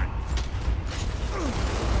on.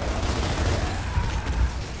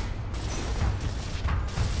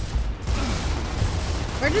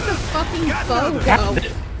 Where did the fucking bow go?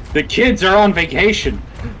 The kids are on vacation.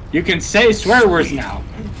 You can say swear words now.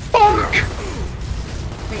 Fuck!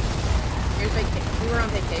 Wait, where's vacation? We were on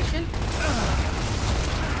vacation?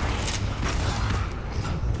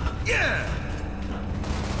 Yeah.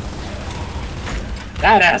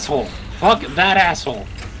 That asshole. Fuck that asshole.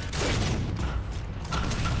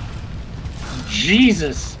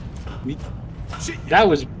 Jesus. That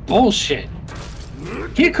was bullshit.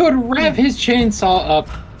 He could rev his chainsaw up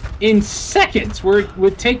in seconds, where it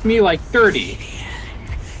would take me like 30.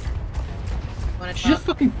 Wanna She talk? just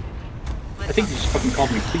fucking... I think he just fucking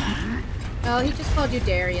called me Pete. Oh, he just called you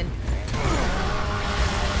Darian.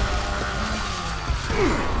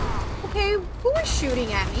 Okay, who is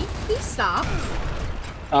shooting at me? Please stop.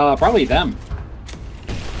 Probably them.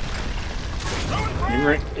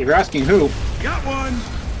 If you're asking who, Got one.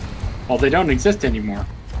 well, they don't exist anymore.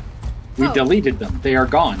 We Oh. deleted them. They are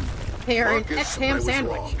gone. They are an Marcus, I ex-ham was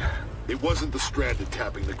sandwich. wrong. It wasn't the stranded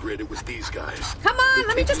tapping the grid, it was these guys. Come on, They're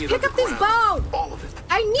let me just taking it pick up this underground. bow. All of it.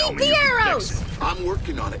 I need the arrows. I'm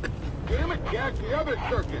working on it. Damn it, Jack, the other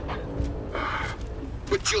circuit.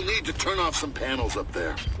 But you'll need to turn off some panels up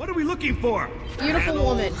there. What are we looking for? Beautiful Panels,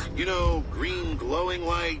 woman. You know, green glowing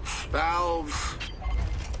lights, valves.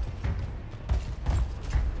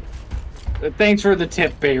 Thanks for the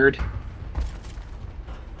tip, Baird.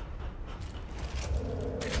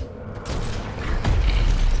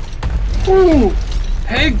 Ooh!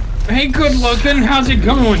 Hey, good looking. How's it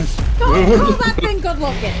going? Don't call that thing good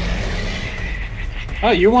looking.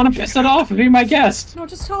 Oh, you want to piss it off and be my guest? No,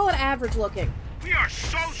 just call it average looking. We are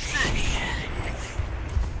so screwed.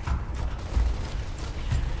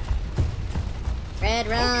 Red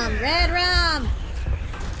rum, red rum.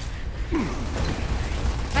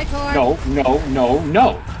 Hi, Cord.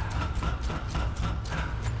 No.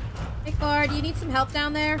 Hey, Cord, do you need some help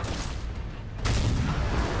down there?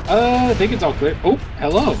 I think it's all clear. Oh,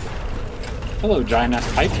 hello. Hello,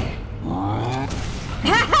 giant-ass pipe.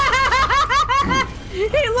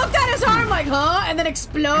 He looked at his arm like, huh? And then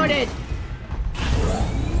exploded.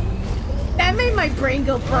 That made my brain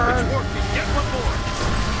go burn. Get one more.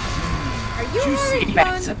 Are you already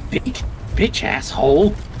That's a done? big bitch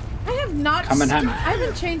asshole. I have not. Come and have me. I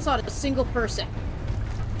haven't chainsawed a single person.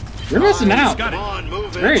 You're missing out. Got Come it. on, move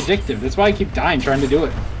It's it. very addictive. That's why I keep dying trying to do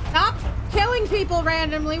it. Stop killing people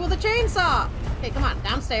randomly with a chainsaw. Okay, come on,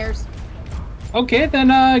 downstairs. Okay, then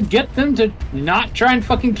get them to not try and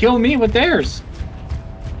fucking kill me with theirs.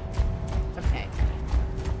 Okay.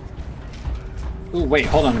 Ooh, wait,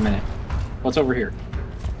 hold on a minute. What's over here?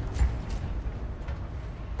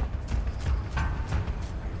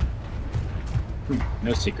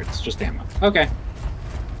 No secrets, just ammo. Okay.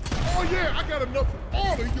 Oh yeah, I got enough for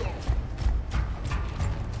all of y'all.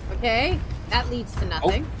 Okay, that leads to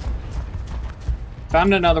nothing.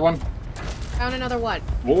 Found another one. Found another one.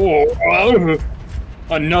 Oh,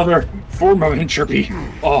 another form of entropy.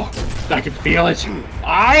 Oh, I can feel it.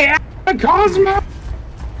 I am the cosmos.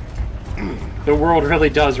 The world really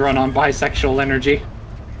does run on bisexual energy.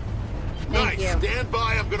 Thank Nice. you. Stand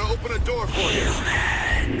by. I'm going to open a door for you.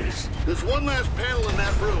 There's one last panel in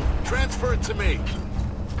that room. Transfer it to me.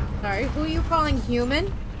 Sorry, who are you calling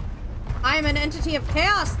human? I am an entity of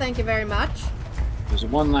chaos, thank you very much. There's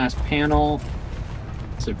one last panel.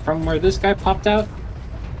 Is it from where this guy popped out?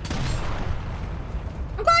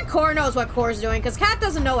 I'm glad Core knows what Core's doing, because Cat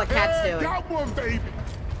doesn't know what Cat's Hey, doing. got one, baby.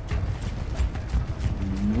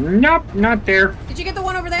 Nope, not there. Did you get the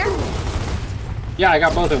one over there? Yeah, I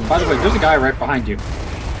got both of them. By the way, there's a guy right behind you.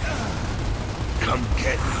 Come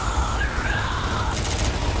get me.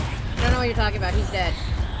 I don't know what you're talking about, he's dead.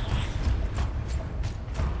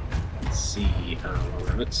 Let's see.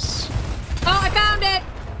 Let's... Oh, I found it!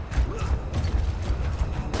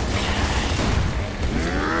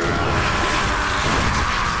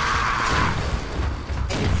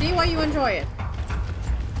 I can see why you enjoy it.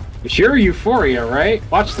 Pure euphoria, right?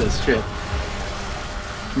 Watch this shit.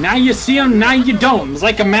 Now you see him, now you don't. It's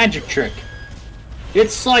like a magic trick. It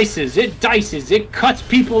slices, it dices, it cuts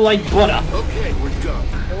people like butter. Okay, we're done.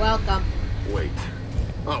 You're welcome. Wait.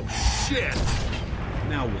 Oh, shit!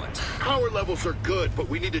 Now what? Power levels are good, but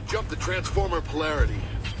we need to jump the transformer polarity.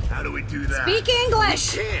 How do we do that? Speak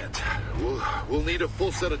English! Can't. We'll need a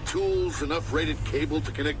full set of tools, enough rated cable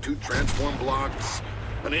to connect 2 transform blocks,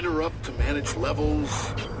 an interrupt to manage levels.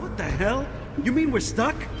 What the hell? You mean we're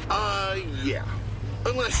stuck? Yeah.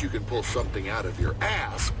 Unless you can pull something out of your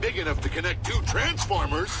ass big enough to connect 2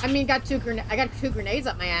 transformers. I mean, I got 2 grenades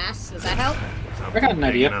up my ass. Does that help? I got an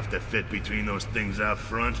idea. Enough to fit between those things out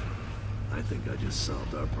front. I think I just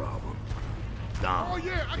solved our problem. Dom,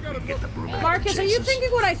 I gotta get the broom. Marcus, are you thinking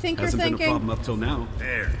what I think Hasn't you're been a thinking? problem up till now.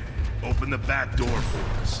 There. Open the back door for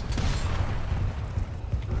us.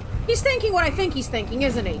 He's thinking what I think he's thinking,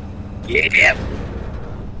 isn't he? Yeah.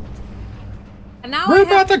 And now We're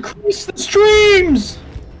about to cross the streams!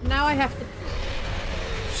 Now I have to...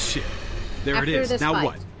 Shit. There After it is. this Now fight.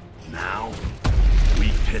 what? Now,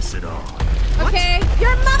 we piss it off. Okay,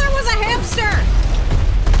 your mother was a hamster!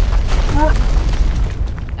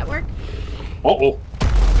 That work? Uh-oh.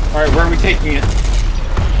 Alright, where are we taking it?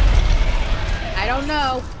 I don't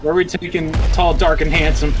know. Where are we taking Tall, Dark, and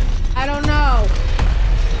Handsome? I don't know.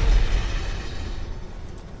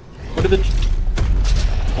 What are the...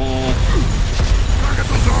 Target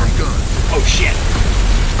those arm guns. Oh, shit.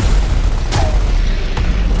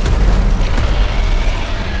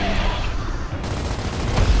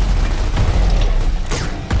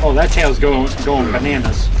 Oh, that tail's going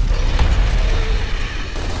bananas.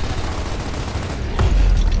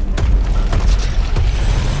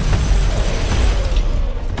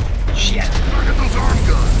 Shit. Target those arm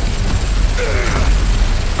guns.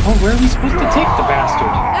 Oh, where are we supposed to take the bastard?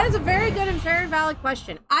 That is a very good and very valid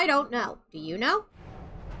question. I don't know. Do you know?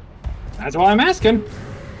 That's why I'm asking.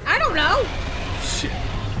 I don't know. Shit.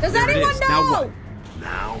 Does There it anyone is. know? Now what?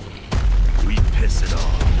 Now, we piss it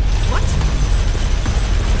off. What?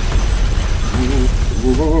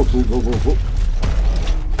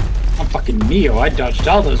 I'm fucking Neo. I dodged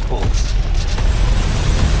all those bullets.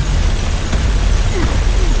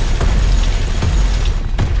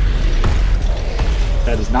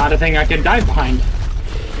 That is not a thing I can dive behind.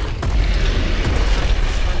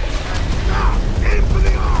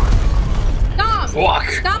 Dom! Fuck.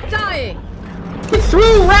 Stop dying! He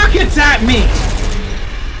threw rockets at me!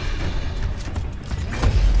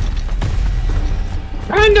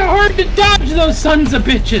 Kinda hard to dodge those sons of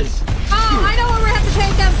bitches! Oh, I know where we have to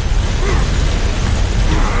take him!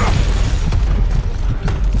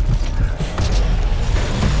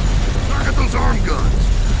 Target those arm guns.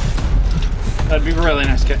 That'd be really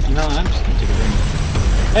nice. No, I'm just gonna take a drink.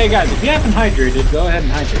 Hey guys, if you haven't hydrated, go ahead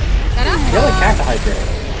and hydrate. Really have to hydrate.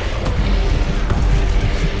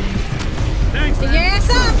 Thanks, yes,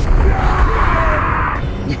 up!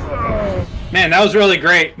 Man, that was really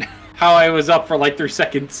great. How I was up for like 3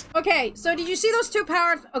 seconds. Okay, so did you see those 2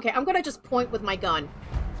 power... Okay, I'm gonna just point with my gun.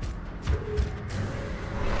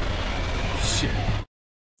 Shit.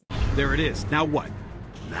 There it is. Now what?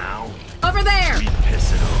 Now, Over there! we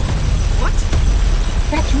piss it off. What?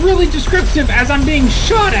 That's really descriptive as I'm being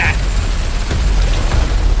shot at.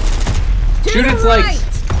 Shoot its legs.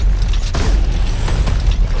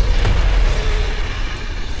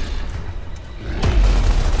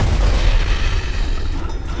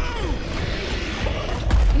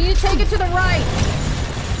 You need to take it to the right.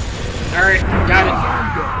 Alright, got it.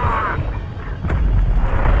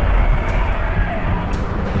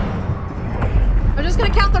 I'm just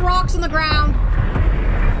gonna count the rocks on the ground.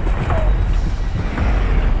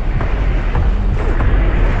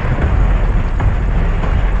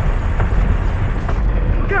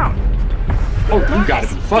 Oh, you gotta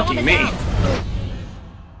be fucking me.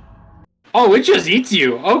 Oh, it just eats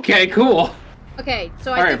you. Okay, cool. Okay,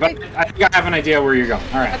 so Alright, but I think I have an idea where you're going.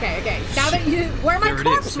 Alright. Okay. Now that you... Where my There it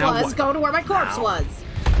corpse is. Now was, what? go to where my corpse Now. was.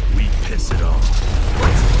 We piss it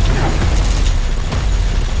off.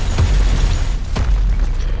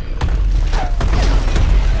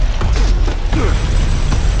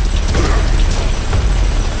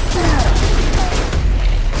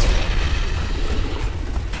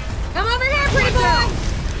 Come over here, pretty boy!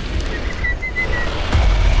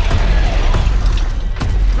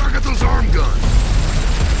 Target those arm guns.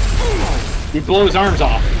 You blow his arms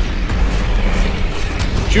off.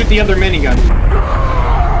 Shoot the other minigun.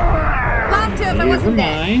 Love to if I Never wasn't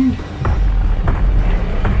dead. mind.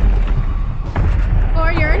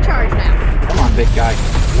 Or you're in charge now. Come on, big guy.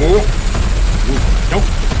 Whoa. Don't.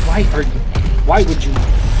 Why would you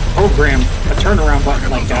program a turnaround button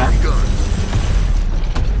like that? Arm guns.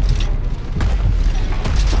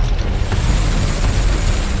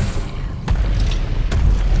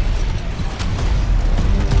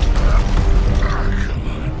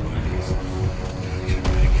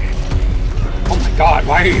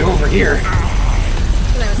 Why are you over here?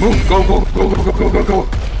 Move! Go! Go! Go! Go! Go! Go! Go! Go!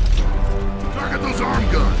 Target those arm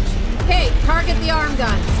guns. Okay, target the arm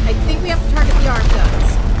guns. I think we have to target the arm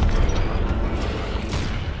guns.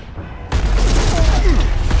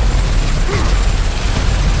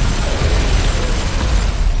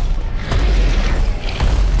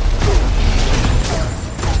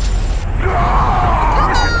 Come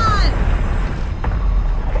on!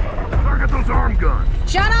 Target those arm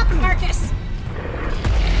guns. Shut up, Marcus!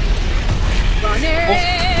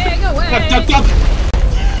 Running away! Duck! Duck! Duck!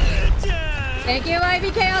 Thank you,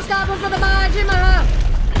 Ivy Chaos Goblin, for the Majima!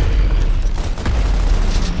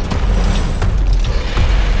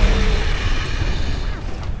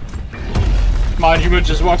 Majima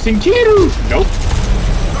just walks in. Kiru! Nope.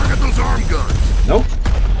 Target those arm guns. Nope.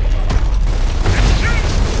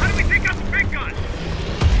 How do we take out the big guns?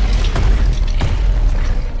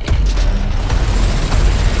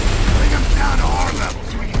 Bring them down to our level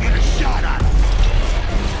so we can get a shot at them.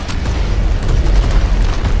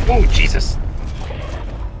 Oh, Jesus.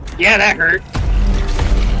 Yeah, that hurt.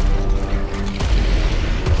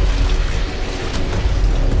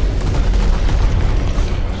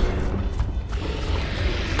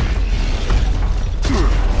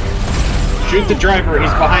 Shoot the driver, he's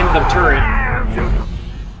behind the turret.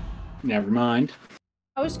 Never mind.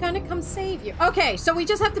 I was gonna come save you. Okay, so we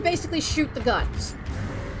just have to basically shoot the guns.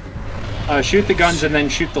 Shoot the guns and then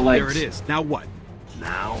shoot the legs. There it is. Now what?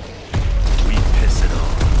 Now, we piss it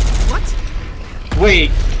off. What?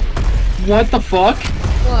 Wait. What the fuck?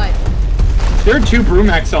 What? There are 2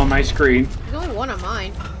 Brumacs on my screen. There's only one on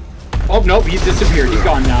mine. Oh, nope, he's disappeared. He's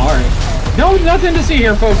gone now. Alright. No, nothing to see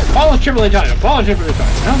here, folks. Follow Triple H. Follow Triple H.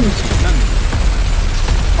 Nothing.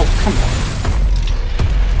 Oh, come on.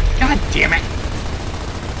 God damn it.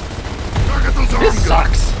 Target those arm This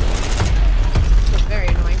guns. sucks. It's a very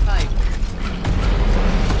annoying fight.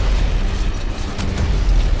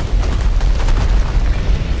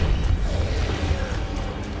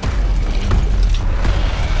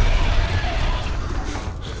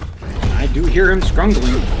 I do hear him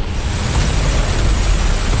struggling.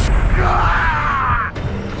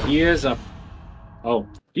 He is a... Oh,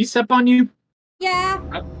 did he step on you? Yeah.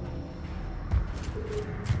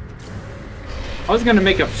 I was gonna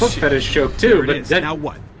make a foot fetish joke too, There it but is. then Now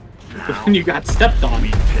what? when you got stepped on.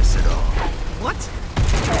 Piss it off. What?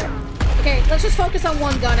 Okay, let's just focus on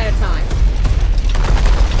one gun at a time.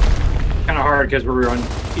 Kind of hard because we're on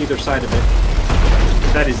either side of it.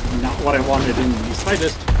 That is not what I wanted in the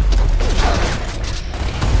slightest.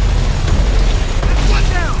 One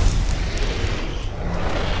down.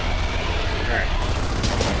 Alright.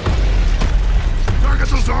 Target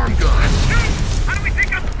those arm guns. How do we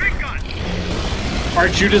take out the big gun?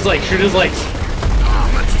 Alright, shoot his legs, shoot his legs.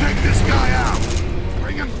 Oh, let's take this guy out.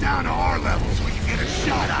 Bring him down to our level so we can get a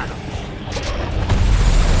shot at him.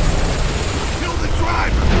 Kill the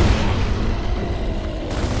driver.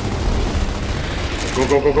 Go,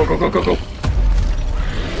 go, go, go, go, go, go, go.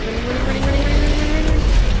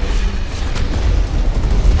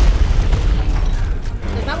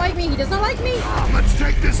 Does not like me. He does not like me. Oh, let's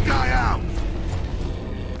take this guy out.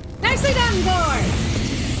 Nicely done, Gord.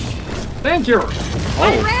 Thank you. I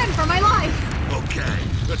Oh, ran for my life. Okay,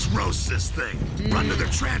 let's roast this thing. Run to the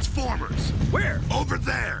transformers. Where? Over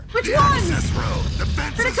there. Which the ones? access road. The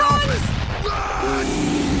fence For the is guns. open. Run!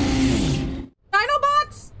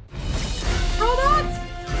 Dinobots? Robots?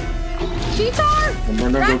 Cheetar? go,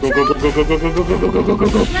 go, go, go, go, go, go, go, go, go, go, go, go, go,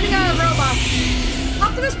 go. Running out of robots.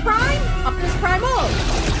 Optimus Prime? Optimus Primal?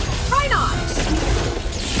 Rhinox?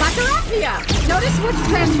 Baccarapia? Notice which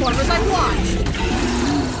Transformers I've watched.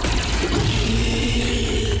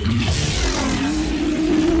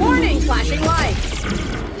 Warning, flashing lights.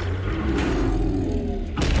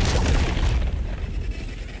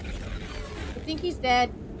 I think he's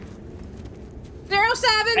dead.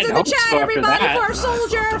 07's in the hope so chat, after everybody, that. for our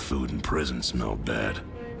soldier. The food in prison smelled bad.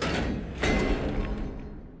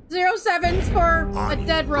 07's for a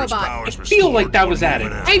dead robot. I feel like that was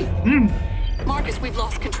added. Marcus, we've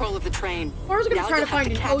lost control of the train. Or I was gonna Now try to you'll have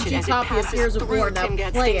find an catch it OG as it copy of passes Gears of through War now,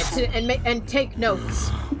 Tingat play it Station. and take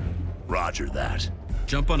notes. Roger that.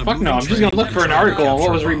 Jump on a Fuck no, moving I'm just train gonna look and for an try to article on what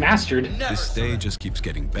capture was a bomb. remastered. This day just keeps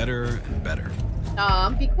getting better and better.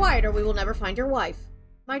 Be quiet or we will never find your wife.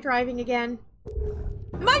 Am I driving again?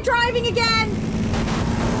 Am I driving again?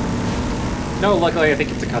 No, luckily I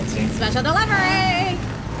think it's a cutscene. Special delivery!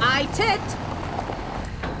 I tit!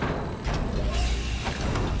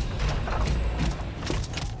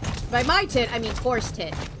 By my tit, I mean Core's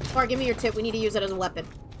tit. Core, give me your tit. We need to use it as a weapon.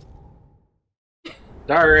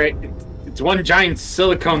 Alright, it's one giant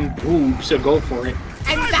silicone boob, so go for it.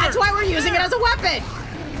 And that's why we're using it as a weapon!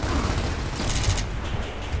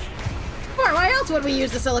 for? Why else would we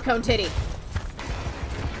use the silicone titty?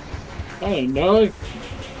 I don't know.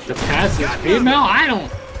 The past is female? I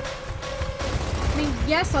don't. I mean,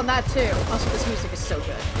 yes on that too. Also, this music is so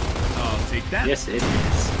good. I'll take that. Yes, it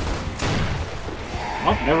is.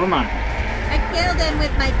 Oh, never mind. I killed him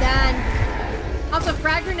with my gun. Also,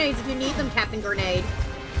 frag grenades if you need them, Captain Grenade.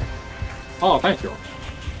 Oh, thank you.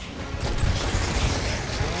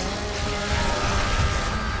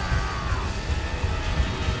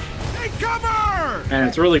 Take cover! And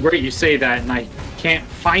it's really great you say that, and I can't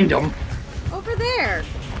find them. Over there.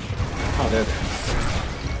 Oh, there they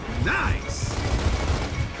are. Nice!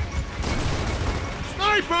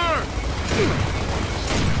 Sniper!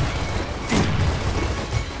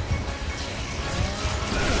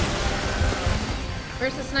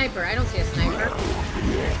 Where's the sniper? I don't see a sniper.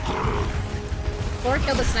 Thor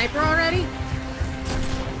killed the sniper already?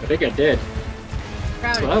 I think I did.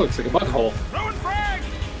 Proud So of that you. looks like a bug hole. Throwing frag!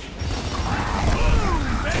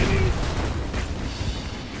 Boom, baby!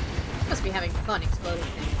 Must be having fun exploding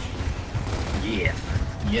things. Yes.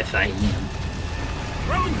 Yes, I am.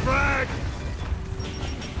 Throwing frag!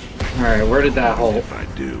 Alright, where did that hole? If I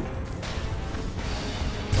do.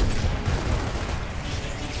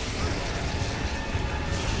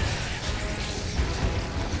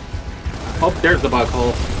 Oh, there's the bug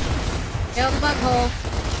hole. Kill the bug hole.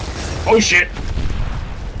 Oh, shit!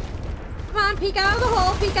 Come on, peek out of the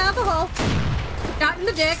hole, peek out of the hole. Shot in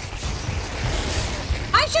the dick.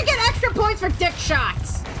 I should get extra points for dick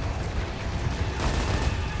shots.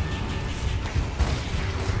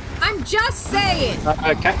 I'm just saying.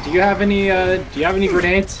 Kat, do you have any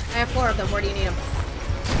grenades? I have 4 of them. Where do you need them?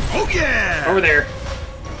 Oh yeah! Over there.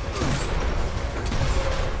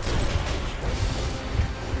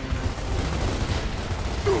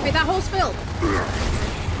 Wait, that hole's filled.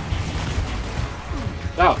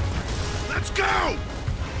 Oh. Let's go!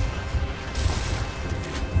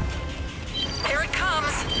 Here it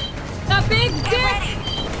comes. The big Get dick! ready.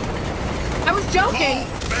 I was joking. Oh,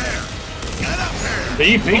 bear! Get up there!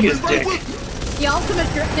 The biggest dick. The ultimate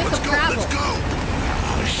dick of travel. Let's go!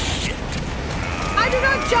 Oh, shit! I do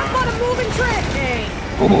not jump on a moving train.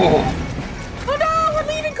 Oh. Oh no, we're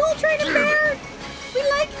leaving Coltrane and Bear. We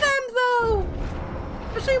like them though.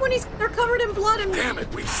 Especially when they're covered in blood and Damn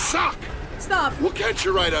it, we suck! stuff. We'll catch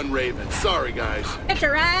you right on Raven. Sorry, guys. Get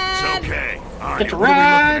your It's ride. okay. All Get right, your what are we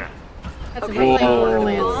ride. looking That's Okay, a real the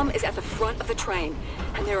Borderlands. bomb is at the front of the train,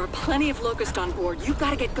 and there are plenty of locusts on board. You've got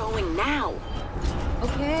to get going now.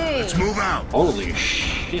 Okay. Let's move out. Holy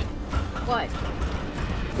shit. What?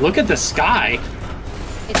 Look at the sky.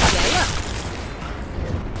 It's yellow.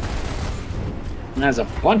 And there's a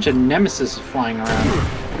bunch of nemesis flying around.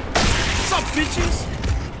 What's up, bitches?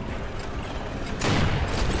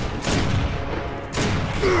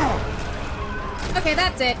 Okay,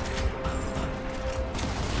 that's it.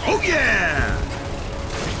 Oh yeah!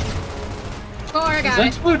 Score, I Does got that it.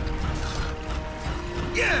 explode?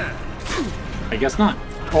 Yeah! I guess not.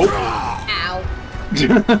 Oh. Ow.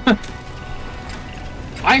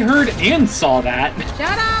 I heard and saw that.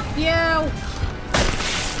 Shut up, you.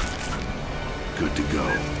 Good to go.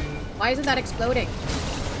 Why isn't that exploding?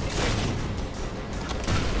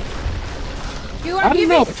 You I are don't giving.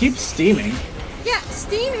 know. It keeps steaming. Yeah,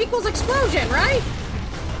 steam equals explosion, right?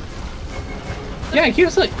 Yeah, it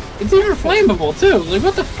keeps like it's even flammable too. Like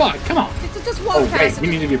what the fuck? Come on. Just walk Oh past wait,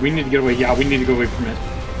 it. we need to get away. Yeah, we need to go away from it.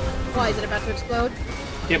 Why is it about to explode?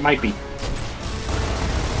 It might be.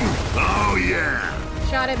 Oh yeah!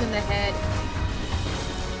 Shot him in the head.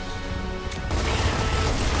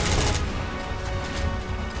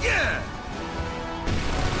 Yeah!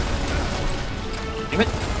 Damn it.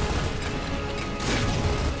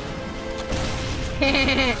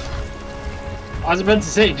 I was about to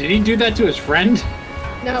say, did he do that to his friend?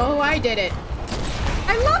 No, I did it.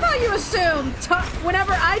 I love how you assume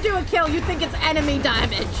whenever I do a kill, you think it's enemy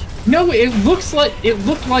damage. No, it looked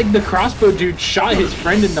like the crossbow dude shot his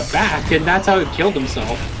friend in the back, and that's how he killed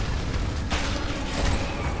himself.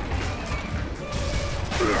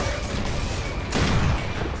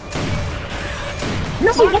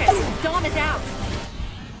 No, what the? Dawn is out.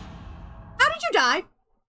 How did you die?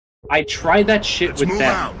 I tried that shit Let's with move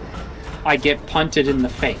them. out. I get punted in the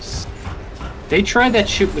face. They try that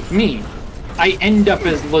shit with me. I end up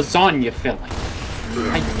as lasagna filling.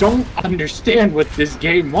 I don't understand what this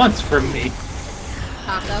game wants from me.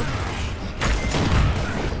 Taco.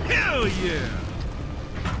 Hell yeah!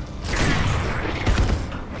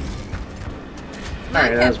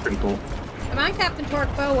 Alright, that was pretty cool. Come on, Captain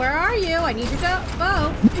Torque Bow. Where are you? I need your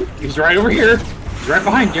bow. He's right over here. He's right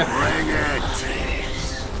behind you. Bring it!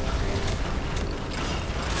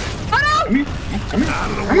 Oh no! Come here. Come here. Out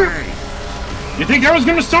of the Come here. way! You think that was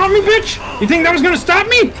gonna stop me, bitch? You think that was gonna stop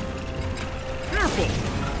me? Careful!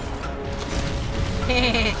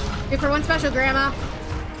 Good for one special, Grandma.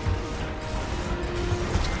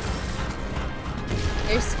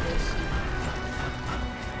 There's squish.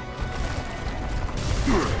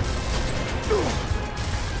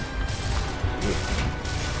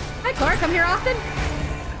 Hi, Clark. Come here often?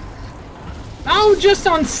 Oh, just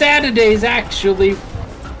on Saturdays, actually.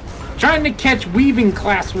 Trying to catch weaving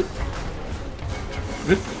class with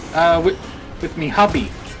me hubby.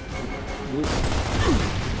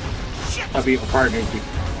 Hubby, a partner.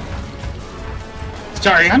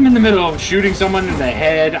 Sorry, I'm in the middle of shooting someone in the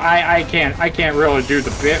head. I can't really do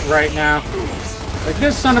the bit right now. Like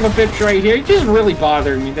this son of a bitch right here, he just really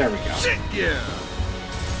bothered me. There we go. Shit, yeah!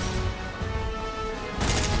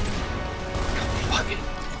 Fuck it.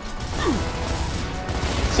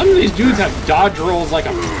 Some of these dudes have dodge rolls like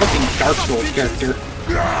a fucking Dark Souls character.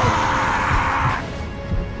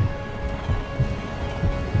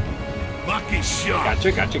 Lucky shot!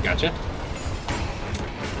 Gotcha.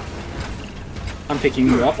 I'm picking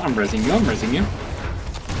you up, I'm rezzing you.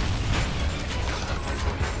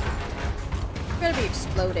 Better be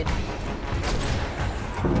exploded.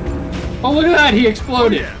 Oh, look at that, he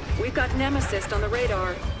exploded. We've got Nemesis on the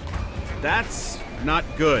radar. That's not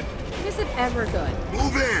good. Is it ever good?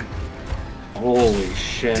 Move in! Holy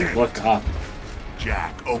shit, look up.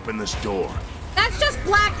 Jack, open this door. That's just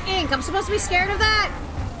black ink. I'm supposed to be scared of that?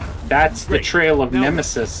 That's the Great. trail of Now-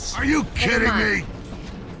 Nemesis. Are you kidding mind. me?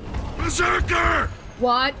 Berserker!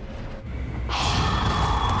 What?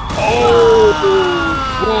 Oh,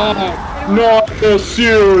 fuck. Not the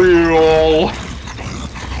cereal.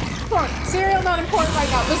 Important. Cereal not important right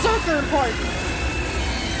now. Berserker important.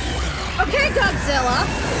 Okay, Godzilla.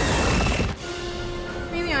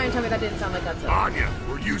 Maybe I tell me that didn't sound like Godzilla. Anya,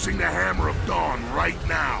 we're using the Hammer of Dawn right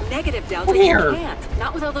now. Negative, Delta. Where? You can't.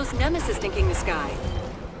 Not with all those Nemesis stinking the sky.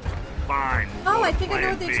 Fine. Oh, we'll I go think I know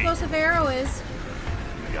what the plan B. explosive arrow is.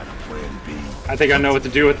 We got a plan B. I think I know what to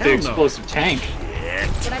do with the Hell no. explosive tank. Shit.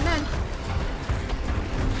 That's what I meant.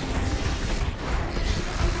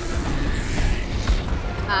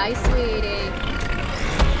 Hi, sweetie.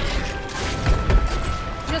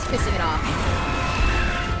 Just pissing it off.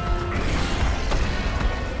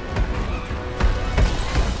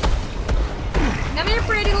 Come here,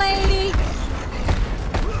 pretty lady.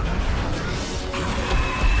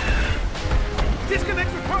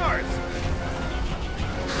 Disconnect the cars!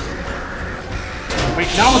 Wait,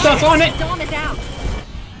 not with us on it! Dawn is out.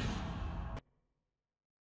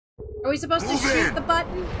 Are we supposed to Move shoot in. the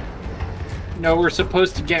button? No, we're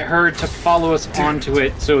supposed to get her to follow us onto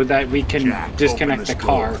it so that we can Jack, disconnect open the this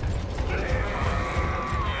car. door.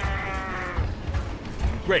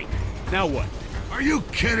 Great. Now what? Are you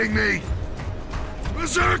kidding me?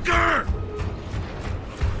 Berserker!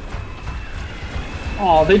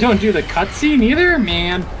 Oh, they don't do the cutscene either?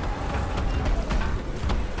 Man.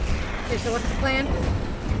 Okay, so what's the plan?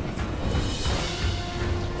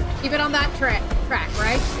 Keep it on that track,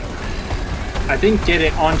 right? I think get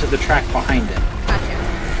it onto the track behind it. Gotcha.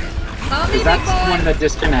 Follow me, Because big that's the boy. one that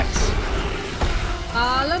disconnects.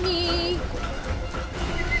 Follow me.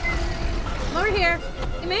 Come over here.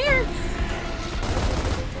 Come here.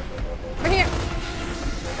 Over here.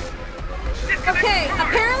 Okay,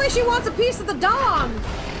 apparently she wants a piece of the dong.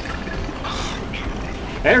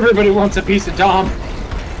 Everybody wants a piece of Dom.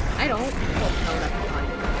 I don't. Oh, no, that's fine.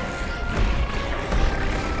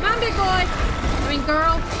 Come on, big boy. I mean,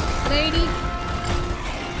 girl. Lady.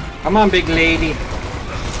 Come on, big lady.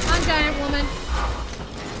 Come on, giant woman.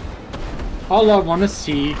 All I want to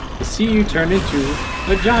see is see you turn into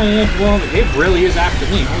a giant woman. It really is after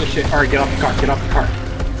me. Holy shit. Alright, get off the car. Get off the car.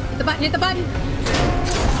 Hit the button, hit the button.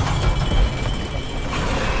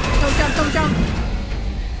 Don't jump.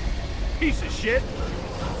 Piece of shit!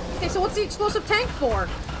 Okay, so what's the explosive tank for?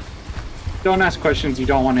 Don't ask questions you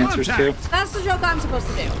don't want answers to. Contact. That's the joke I'm supposed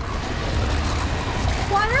to do.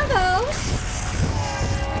 What are those?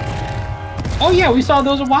 Oh yeah, we saw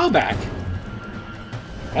those a while back.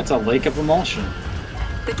 That's a lake of emulsion.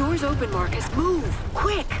 The door's open, Marcus. Move!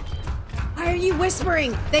 Quick! Why are you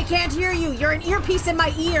whispering? They can't hear you. You're an earpiece in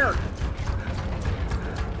my ear.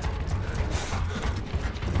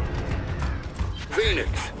 Phoenix,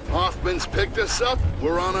 Hoffman's picked us up.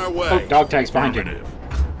 We're on our way. Oh, dog tag's behind you. Affirmative.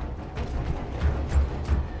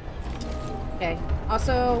 Okay.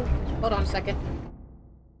 Also, hold on a second.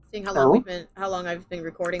 Seeing how long I've been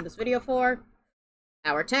recording this video for.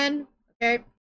 Hour 10. Okay.